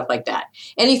fun stuff like that.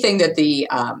 Anything that the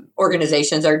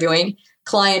organizations are doing.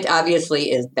 Client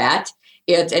obviously is that.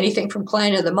 It's anything from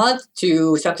client of the month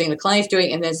to something the client's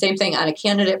doing. And then same thing on a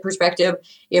candidate perspective.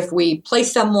 If we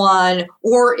place someone,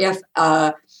 or if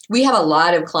we have a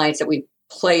lot of clients that we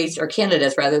place, or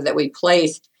candidates rather, that we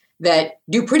place that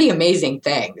do pretty amazing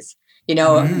things,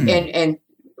 and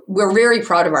we're very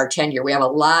proud of our tenure. We have a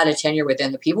lot of tenure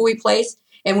within the people we place,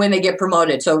 and when they get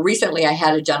promoted. So recently I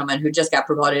had a gentleman who just got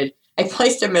promoted. I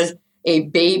placed him as a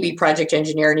baby project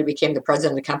engineer, and he became the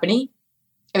president of the company.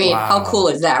 I mean, How cool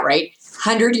is that, right?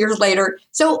 100 years later.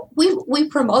 So we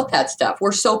promote that stuff.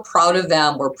 We're so proud of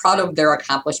them. We're proud of their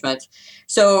accomplishments.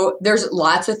 So there's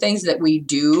lots of things that we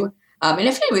do. And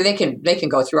if anyway, they can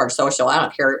go through our social. I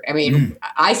don't care. I mean,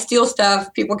 I steal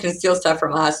stuff. People can steal stuff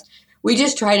from us. We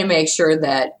just try to make sure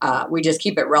that we just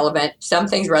keep it relevant. Some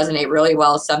things resonate really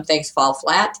well. Some things fall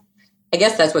flat. I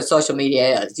guess that's what social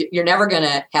media is. You're never going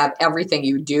to have everything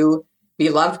you do be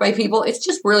loved by people. It's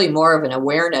just really more of an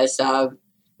awareness of,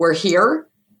 we're here.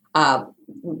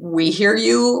 We hear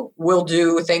you. We'll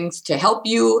do things to help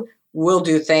you. We'll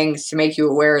do things to make you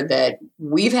aware that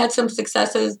we've had some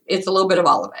successes. It's a little bit of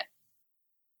all of it.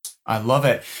 I love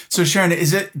it. So Sharon,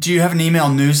 do you have an email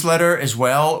newsletter as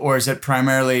well, or is it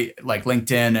primarily like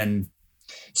LinkedIn? And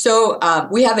so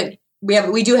we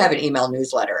do have an email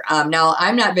newsletter. Now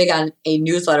I'm not big on a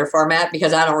newsletter format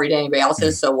because I don't read anybody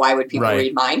else's. So why would people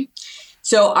read mine?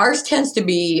 So ours tends to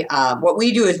be, what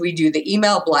we do is we do the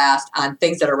email blast on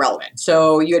things that are relevant.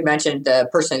 So you had mentioned the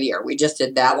person of the year. We just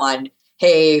did that one.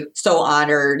 Hey, so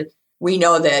honored. We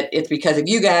know that it's because of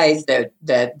you guys that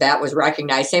was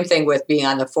recognized. Same thing with being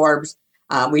on the Forbes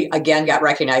We again got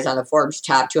recognized on the Forbes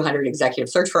top 200 executive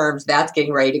search firms. That's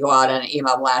getting ready to go out on an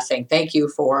email blast saying thank you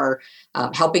for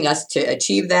helping us to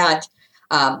achieve that.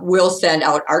 We'll send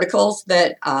out articles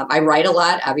that I write a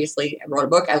lot. Obviously, I wrote a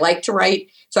book. I like to write.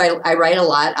 So I write a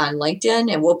lot on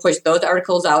LinkedIn, and we'll push those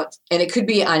articles out. And it could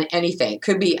be on anything. It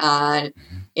could be on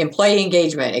employee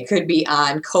engagement. It could be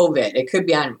on COVID. It could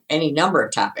be on any number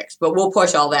of topics. But we'll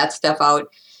push all that stuff out.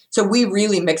 So we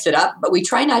really mix it up, but we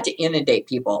try not to inundate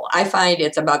people. I find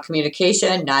it's about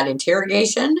communication, not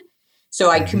interrogation. So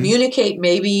I communicate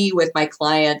maybe with my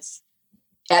clients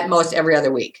at most every other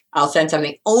week. I'll send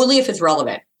something only if it's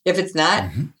relevant. If it's not,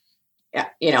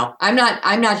 I'm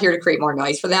not here to create more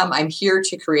noise for them. I'm here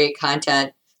to create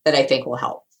content that I think will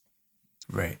help.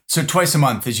 Right. So twice a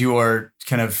month is your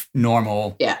kind of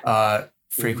normal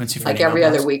frequency for like every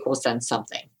other week we'll send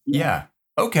something. Yeah.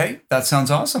 Okay, that sounds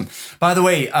awesome. By the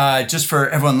way, just for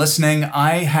everyone listening,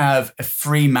 I have a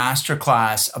free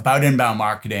masterclass about inbound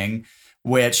marketing,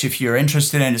 which if you're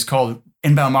interested in, is called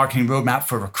Inbound Marketing Roadmap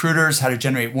for Recruiters, How to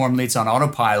Generate Warm Leads on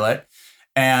Autopilot.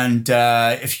 And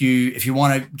if you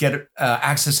want to get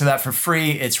access to that for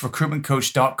free, it's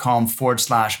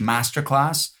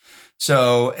recruitmentcoach.com/masterclass.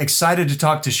 So excited to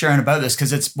talk to Sharon about this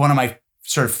because it's one of my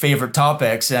sort of favorite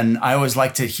topics. And I always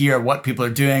like to hear what people are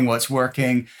doing, what's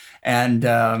working. And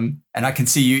I can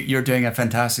see you're doing a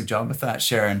fantastic job with that,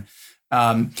 Sharon.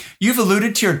 You've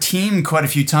alluded to your team quite a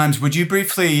few times. Would you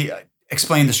briefly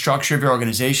explain the structure of your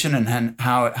organization and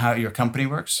how your company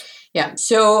works? Yeah.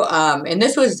 So, and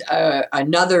this was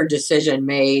another decision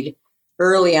made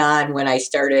early on when I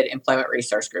started Employment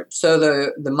Resource Group. So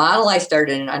the model I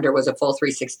started in under was a full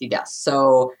 360 desk.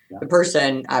 So the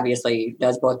person obviously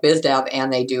does both biz dev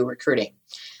and they do recruiting.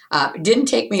 It didn't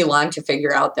take me long to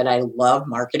figure out that I love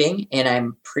marketing and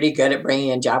I'm pretty good at bringing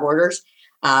in job orders.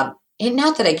 And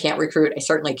not that I can't recruit, I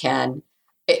certainly can.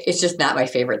 It's just not my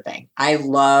favorite thing. I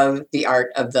love the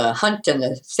art of the hunt and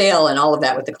the sale and all of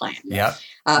that with the client. Yeah,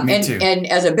 me too. And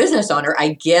as a business owner,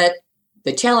 I get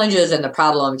the challenges and the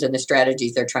problems and the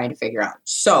strategies they're trying to figure out.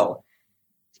 So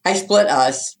I split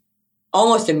us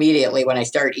almost immediately when I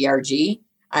started ERG.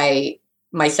 I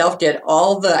myself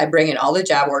I bring in all the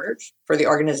job orders for the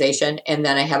organization, and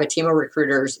then I have a team of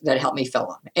recruiters that help me fill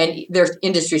them. And they're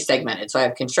industry segmented. So I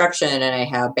have construction, and I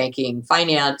have banking,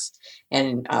 finance,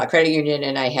 and credit union,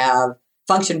 and I have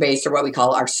function-based, or what we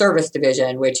call our service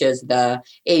division, which is the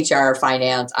HR,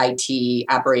 finance, IT,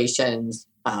 operations,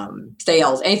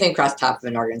 sales, anything across the top of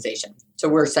an organization. So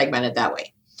we're segmented that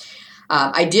way.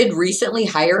 I did recently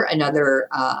hire another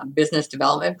business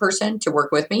development person to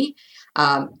work with me.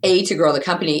 A, to grow the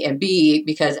company, and B,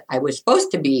 because I was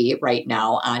supposed to be right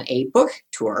now on a book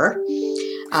tour.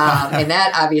 And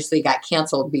that obviously got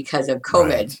canceled because of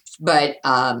COVID. Right.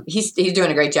 But he's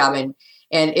doing a great job, and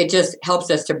it just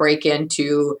helps us to break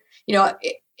into,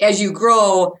 as you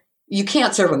grow, you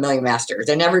can't serve a million masters.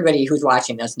 And everybody who's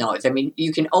watching this knows. I mean,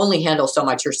 you can only handle so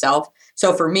much yourself.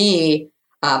 So for me,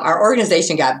 our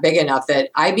organization got big enough that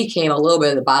I became a little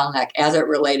bit of the bottleneck as it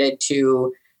related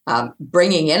to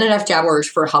bringing in enough job orders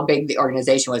for how big the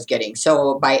organization was getting.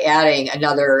 So by adding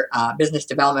another business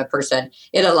development person,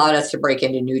 it allowed us to break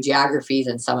into new geographies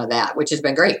and some of that, which has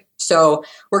been great. So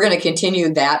we're going to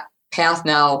continue that path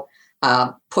now,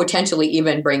 potentially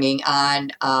even bringing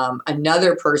on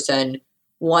another person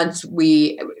once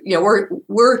we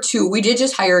did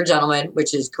just hire a gentleman,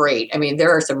 which is great. I mean, there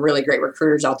are some really great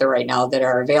recruiters out there right now that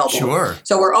are available. Sure.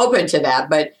 So we're open to that,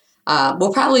 but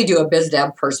we'll probably do a biz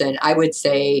dev person, I would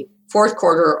say fourth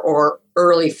quarter or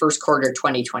early first quarter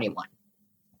 2021.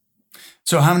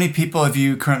 So how many people have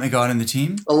you currently got in the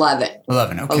team? 11.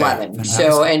 11, okay. 11.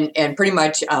 Fantastic. So, and pretty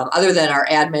much other than our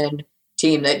admin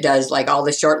team that does like all the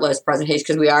shortlist presentations,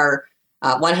 because we are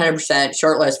 100%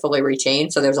 shortlist fully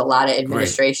retained. So there's a lot of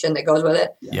administration that goes with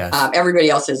it. Yes. Everybody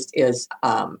else is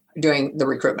doing the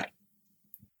recruitment.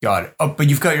 Got it. Oh, but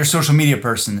you've got your social media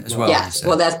person as well. Yes.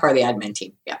 Well, that's part of the admin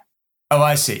team. Yeah. Oh,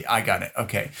 I see. I got it.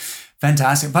 Okay.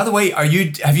 Fantastic. By the way,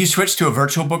 have you switched to a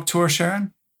virtual book tour,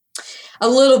 Sharon? A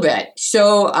little bit.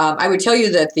 So I would tell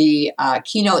you that the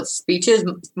keynote speeches,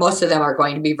 most of them are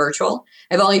going to be virtual.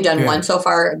 I've only done one so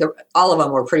far. All of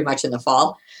them were pretty much in the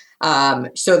fall.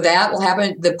 So that will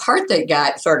happen. The part that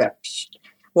got sort of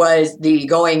was the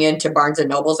going into Barnes and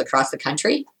Nobles across the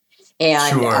country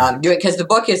and doing, because the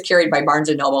book is carried by Barnes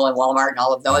and Noble and Walmart and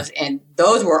all of those, and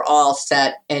those were all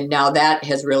set. And now that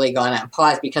has really gone on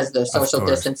pause because of the social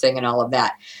distancing and all of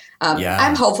that.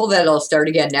 I'm hopeful that it'll start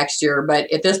again next year,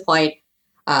 but at this point,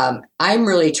 I'm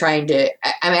really I'm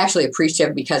actually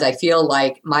appreciative because I feel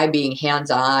like my being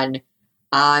hands-on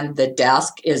on the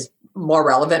desk is more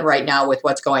relevant right now with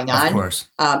what's going on. Of course.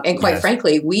 And quite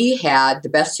frankly, we had the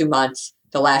best 2 months,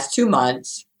 the last 2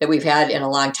 months that we've had in a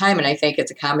long time. And I think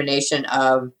it's a combination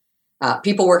of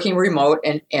people working remote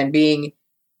and being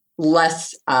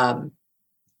less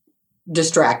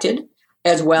distracted,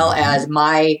 as well as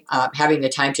my having the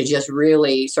time to just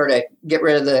really sort of get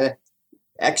rid of the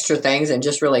extra things and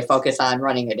just really focus on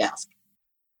running a desk.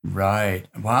 Right.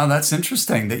 Wow, that's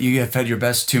interesting that you have had your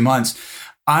best 2 months.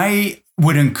 I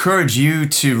would encourage you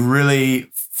to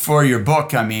really, for your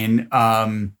book,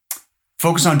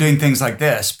 focus on doing things like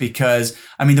this because,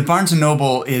 the Barnes &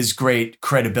 Noble is great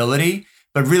credibility,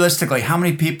 but realistically, how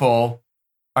many people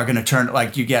are going to turn,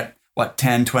 like you get,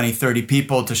 10, 20, 30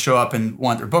 people to show up and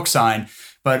want their book signed.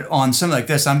 But on something like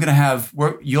this,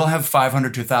 you'll have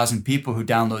 500 to 1,000 people who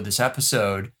download this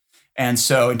episode. And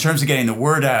so in terms of getting the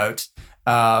word out,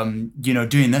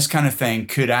 doing this kind of thing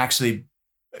could actually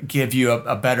give you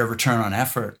a better return on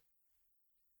effort.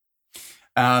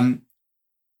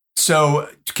 So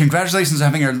congratulations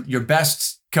on having your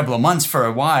best couple of months for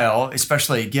a while,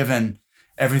 especially given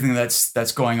everything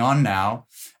that's going on now.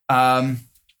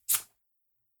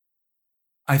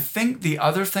 I think the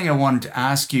other thing I wanted to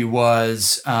ask you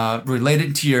was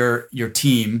related to your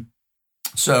team.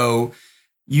 So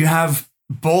you have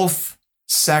both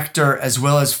sector as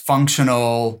well as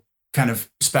functional kind of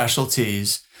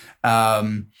specialties.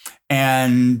 And,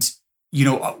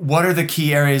 what are the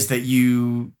key areas that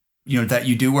you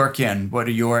do work in? What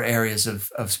are your areas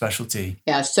of specialty?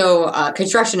 Yeah. So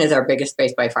construction is our biggest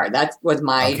space by far. That was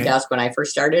my desk when I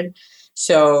first started.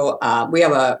 So we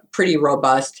have a pretty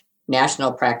robust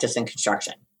national practice in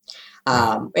construction.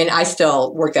 And I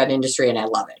still work that industry and I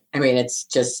love it. It's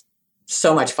just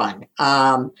so much fun.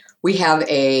 We have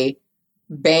a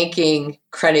banking,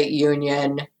 credit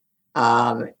union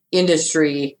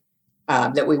industry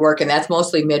that we work in. That's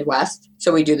mostly Midwest.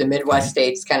 So we do the Midwest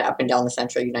states, kind of up and down the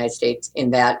central United States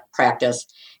in that practice.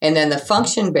 And then the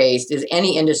function-based is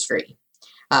any industry.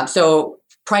 So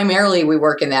primarily we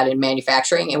work in that in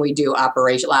manufacturing and we do a lot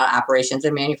of operations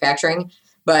in manufacturing.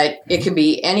 But it could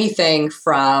be anything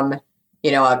from,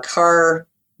 a car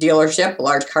dealership, a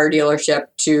large car dealership,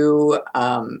 to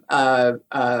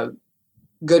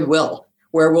Goodwill,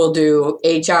 where we'll do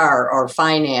HR or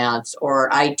finance or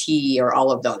IT or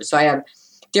all of those. So I have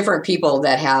different people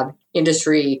that have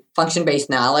industry function-based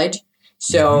knowledge.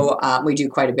 So we do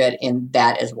quite a bit in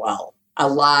that as well, a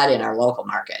lot in our local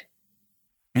market.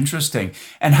 Interesting.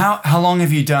 And how long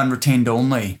have you done retained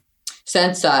only?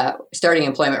 Since starting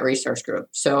Employment Resource Group,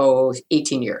 so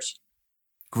 18 years.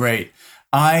 Great.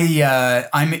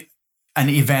 I'm an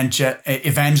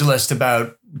evangelist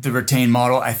about the retained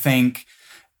model. I think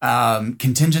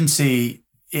contingency,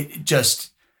 it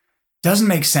just doesn't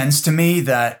make sense to me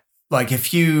that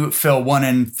if you fill 1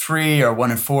 in 3 or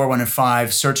 1 in 4, 1 in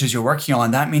 5 searches you're working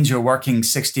on, that means you're working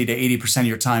 60 to 80% of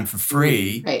your time for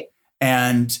free. Right.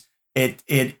 And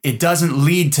it doesn't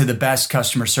lead to the best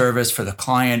customer service for the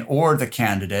client or the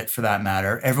candidate, for that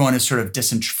matter. Everyone is sort of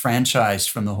disenfranchised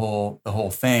from the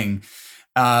whole thing.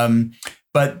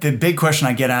 But the big question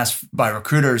I get asked by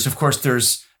recruiters, of course, there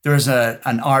is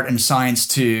an art and science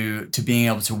to being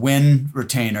able to win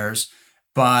retainers.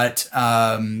 But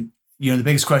the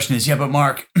biggest question is, but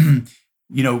Mark,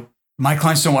 my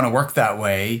clients don't want to work that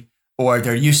way. Or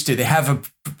they have a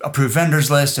approved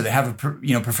vendors list, or they have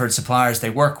preferred suppliers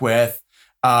they work with,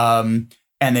 and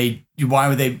why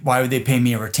would they pay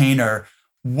me a retainer?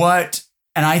 And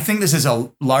I think this is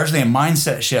largely a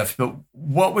mindset shift. But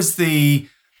what was the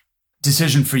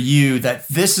decision for you that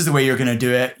this is the way you're going to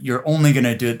do it? You're only going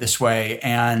to do it this way,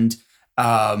 and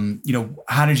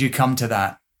how did you come to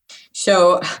that?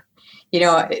 So,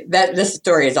 that this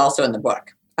story is also in the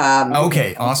book.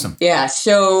 Okay, awesome. Yeah,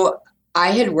 so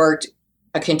I had worked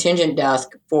a contingent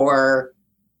desk for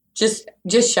just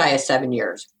shy of 7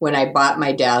 years when I bought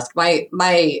my desk.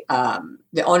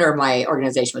 The owner of my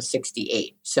organization was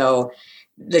 68. So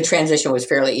the transition was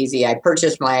fairly easy. I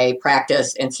purchased my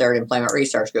practice and started Employment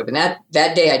Resource Group. And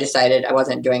that day I decided I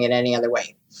wasn't doing it any other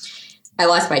way. I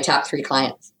lost my top 3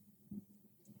 clients.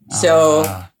 So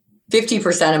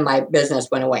 50% of my business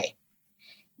went away.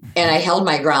 And I held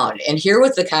my ground. And here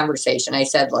was the conversation. I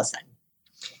said, listen,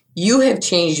 you have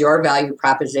changed your value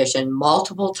proposition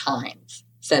multiple times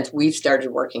since we've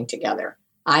started working together.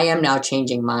 I am now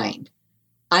changing mine.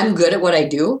 I'm good at what I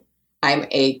do. I'm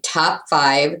a top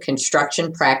 5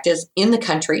 construction practice in the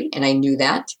country, and I knew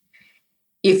that.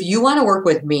 If you want to work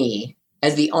with me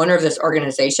as the owner of this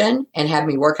organization and have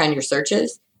me work on your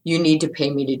searches, you need to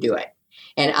pay me to do it.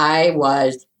 And I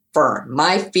was firm.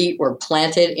 My feet were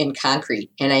planted in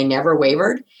concrete, and I never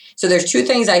wavered. So there's two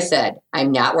things I said.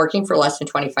 I'm not working for less than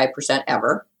 25%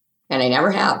 ever, and I never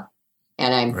have.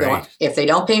 And I'm going, if they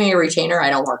don't pay me a retainer,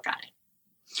 I don't work on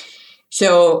it.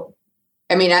 So,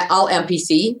 I mean, I'll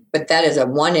MPC, but that is a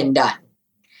one and done.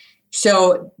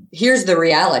 So here's the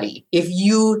reality.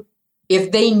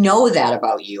 If they know that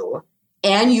about you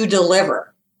and you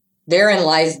deliver, therein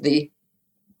lies the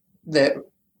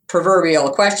proverbial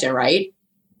question, right?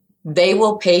 They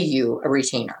will pay you a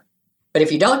retainer. But if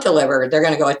you don't deliver, they're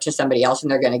going to go to somebody else and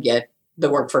they're going to get the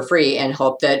work for free and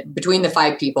hope that between the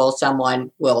 5 people,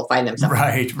 someone will find them something.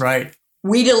 Right.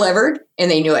 We delivered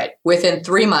and they knew it. Within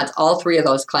 3 months, all 3 of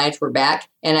those clients were back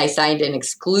and I signed an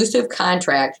exclusive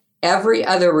contract. Every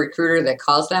other recruiter that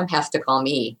calls them has to call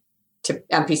me to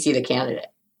MPC the candidate.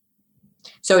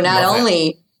 So not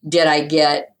only did I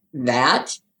get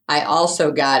that, I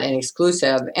also got an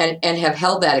exclusive and have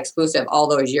held that exclusive all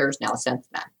those years now since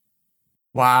then.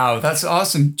 Wow, that's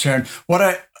awesome, Sharon.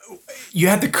 You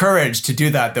had the courage to do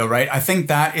that though, right? I think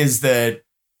that is the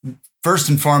first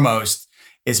and foremost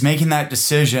is making that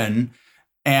decision.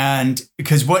 And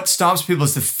because what stops people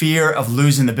is the fear of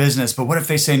losing the business. But what if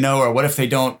they say no, or what if they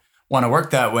don't want to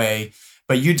work that way?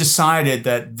 But you decided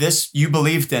that you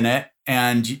believed in it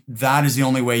and that is the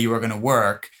only way you were going to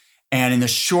work. And in the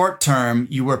short term,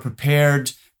 you were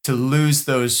prepared to lose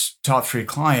those top 3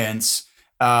 clients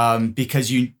because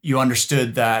you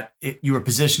understood that you were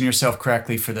positioning yourself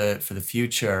correctly for the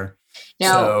future.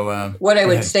 Now, what I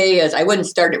would say is I wouldn't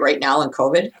start it right now in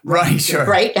COVID. Right, sure.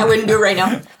 Right? I wouldn't do it right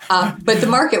now. But the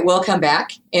market will come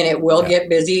back and it will get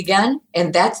busy again.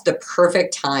 And that's the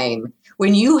perfect time.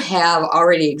 When you have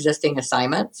already existing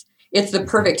assignments, it's the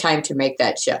perfect time to make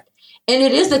that shift. And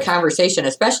it is the conversation,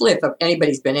 especially if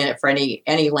anybody's been in it for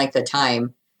any length of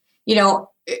time. You know,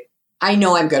 I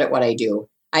know I'm good at what I do.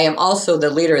 I am also the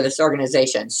leader of this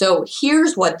organization. So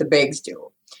here's what the bigs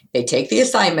do. They take the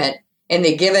assignment and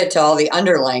they give it to all the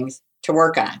underlings to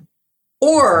work on.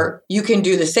 Or you can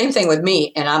do the same thing with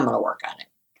me and I'm going to work on it.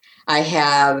 I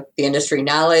have the industry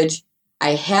knowledge.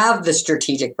 I have the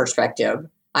strategic perspective.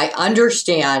 I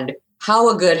understand how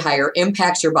a good hire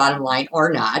impacts your bottom line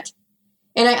or not.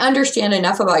 And I understand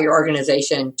enough about your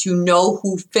organization to know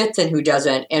who fits and who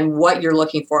doesn't and what you're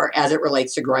looking for as it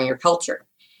relates to growing your culture.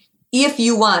 If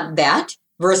you want that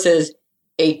versus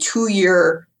a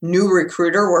 2-year new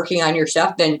recruiter working on your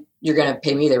stuff, then you're going to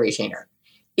pay me the retainer.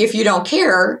 If you don't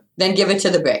care, then give it to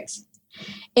the bigs.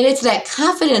 And it's that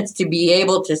confidence to be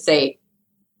able to say,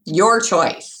 your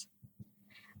choice.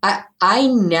 I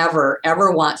never, ever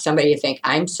want somebody to think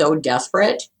I'm so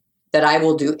desperate that I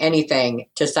will do anything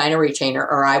to sign a retainer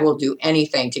or I will do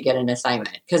anything to get an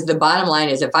assignment. Because the bottom line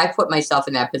is if I put myself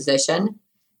in that position,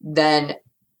 then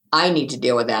I need to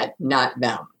deal with that, not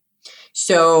them.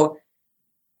 So,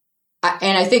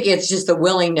 and I think it's just the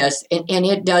willingness, and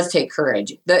it does take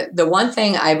courage. The one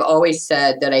thing I've always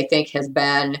said that I think has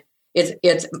been,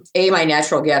 it's A, my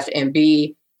natural gift, and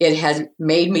B, it has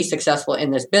made me successful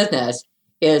in this business,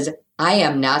 is I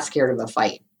am not scared of a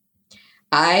fight.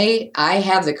 I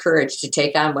have the courage to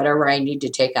take on whatever I need to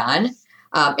take on.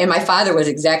 And my father was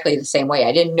exactly the same way.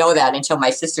 I didn't know that until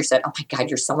my sister said, oh my God,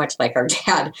 you're so much like our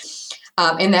dad.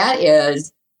 And that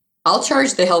is, I'll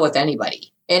charge the hell with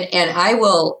anybody. And I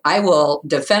will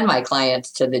defend my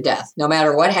clients to the death. No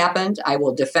matter what happens, I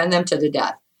will defend them to the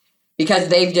death because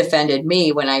they've defended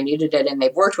me when I needed it and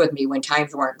they've worked with me when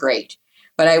times weren't great.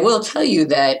 But I will tell you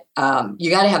that you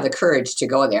got to have the courage to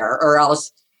go there or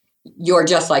else you're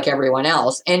just like everyone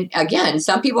else. And again,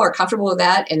 some people are comfortable with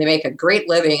that and they make a great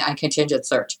living on contingent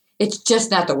search. It's just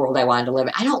not the world I wanted to live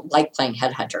in. I don't like playing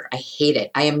headhunter. I hate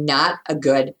it. I am not a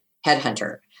good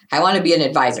headhunter. I want to be an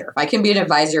advisor. If I can be an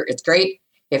advisor, it's great.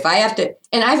 If I have to,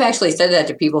 and I've actually said that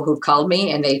to people who've called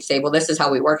me and they say, well, this is how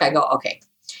we work. I go, okay,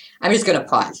 I'm just going to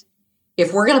pause.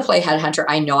 If we're going to play headhunter,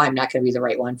 I know I'm not going to be the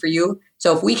right one for you.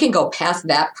 So if we can go past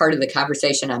that part of the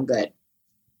conversation, I'm good.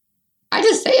 I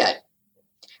just say it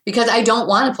because I don't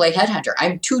want to play headhunter.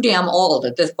 I'm too damn old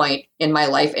at this point in my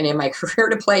life and in my career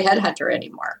to play headhunter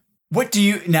anymore. What do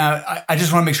you, now, I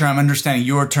just want to make sure I'm understanding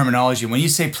your terminology. When you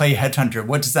say play headhunter,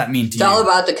 what does that mean to you? It's all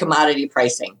about the commodity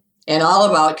pricing and all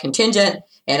about contingent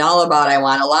and all about I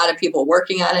want a lot of people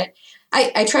working on it.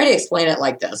 I try to explain it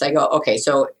like this. I go, okay,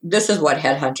 so this is what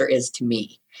headhunter is to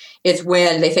me. It's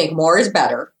when they think more is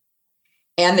better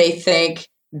and they think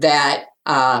that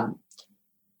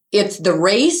it's the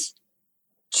race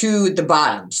to the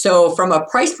bottom. So from a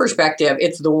price perspective,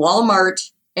 it's the Walmart,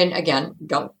 and again,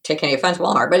 don't take any offense,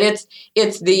 Walmart, but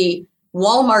it's the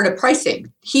Walmart of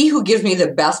pricing. He who gives me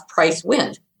the best price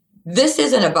wins. This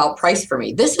isn't about price for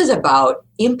me. This is about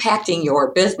impacting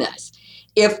your business.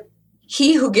 If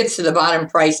he who gets to the bottom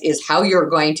price is how you're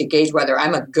going to gauge whether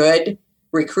I'm a good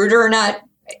recruiter or not.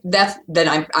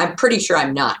 Then I'm pretty sure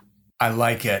I'm not. I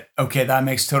like it. Okay, that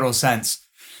makes total sense.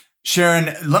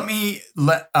 Sharon,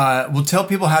 we'll tell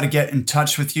people how to get in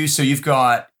touch with you. So you've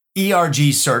got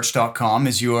ergsearch.com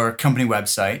is your company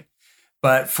website.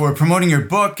 But for promoting your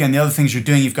book and the other things you're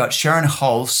doing, you've got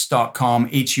SharonHulce.com,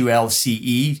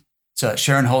 HULCE. So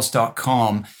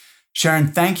SharonHulce.com. Sharon,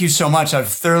 thank you so much. I've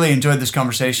thoroughly enjoyed this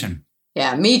conversation.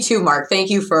 Yeah, me too, Mark. Thank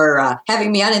you for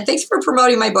having me on, and thanks for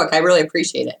promoting my book. I really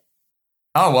appreciate it.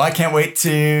 Oh, well, I can't wait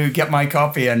to get my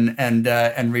copy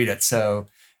and read it. So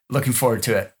looking forward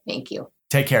to it. Thank you.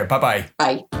 Take care. Bye-bye.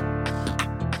 Bye.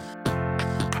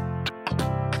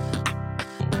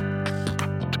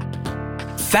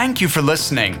 Thank you for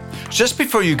listening. Just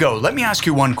before you go, let me ask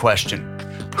you one question.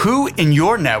 Who in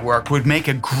your network would make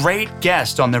a great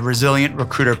guest on the Resilient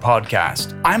Recruiter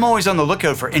podcast? I'm always on the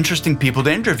lookout for interesting people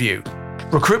to interview.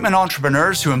 Recruitment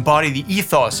entrepreneurs who embody the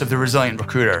ethos of the Resilient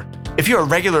Recruiter. If you're a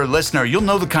regular listener, you'll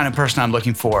know the kind of person I'm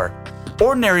looking for.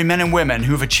 Ordinary men and women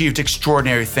who've achieved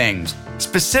extraordinary things.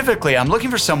 Specifically, I'm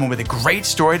looking for someone with a great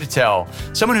story to tell,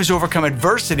 someone who's overcome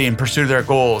adversity in pursuit of their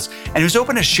goals, and who's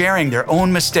open to sharing their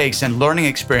own mistakes and learning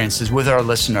experiences with our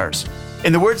listeners.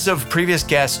 In the words of previous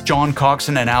guests John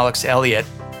Coxon and Alex Elliott,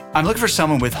 I'm looking for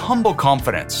someone with humble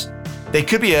confidence. They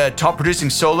could be a top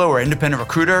producing solo or independent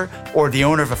recruiter, or the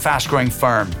owner of a fast growing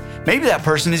firm. Maybe that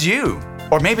person is you.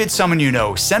 Or maybe it's someone you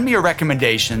know. Send me your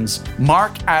recommendations,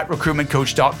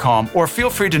 mark@recruitmentcoach.com, or feel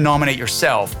free to nominate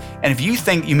yourself. And if you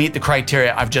think you meet the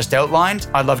criteria I've just outlined,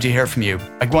 I'd love to hear from you.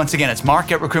 Once again, it's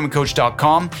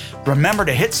mark@recruitmentcoach.com. Remember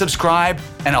to hit subscribe,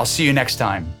 and I'll see you next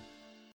time.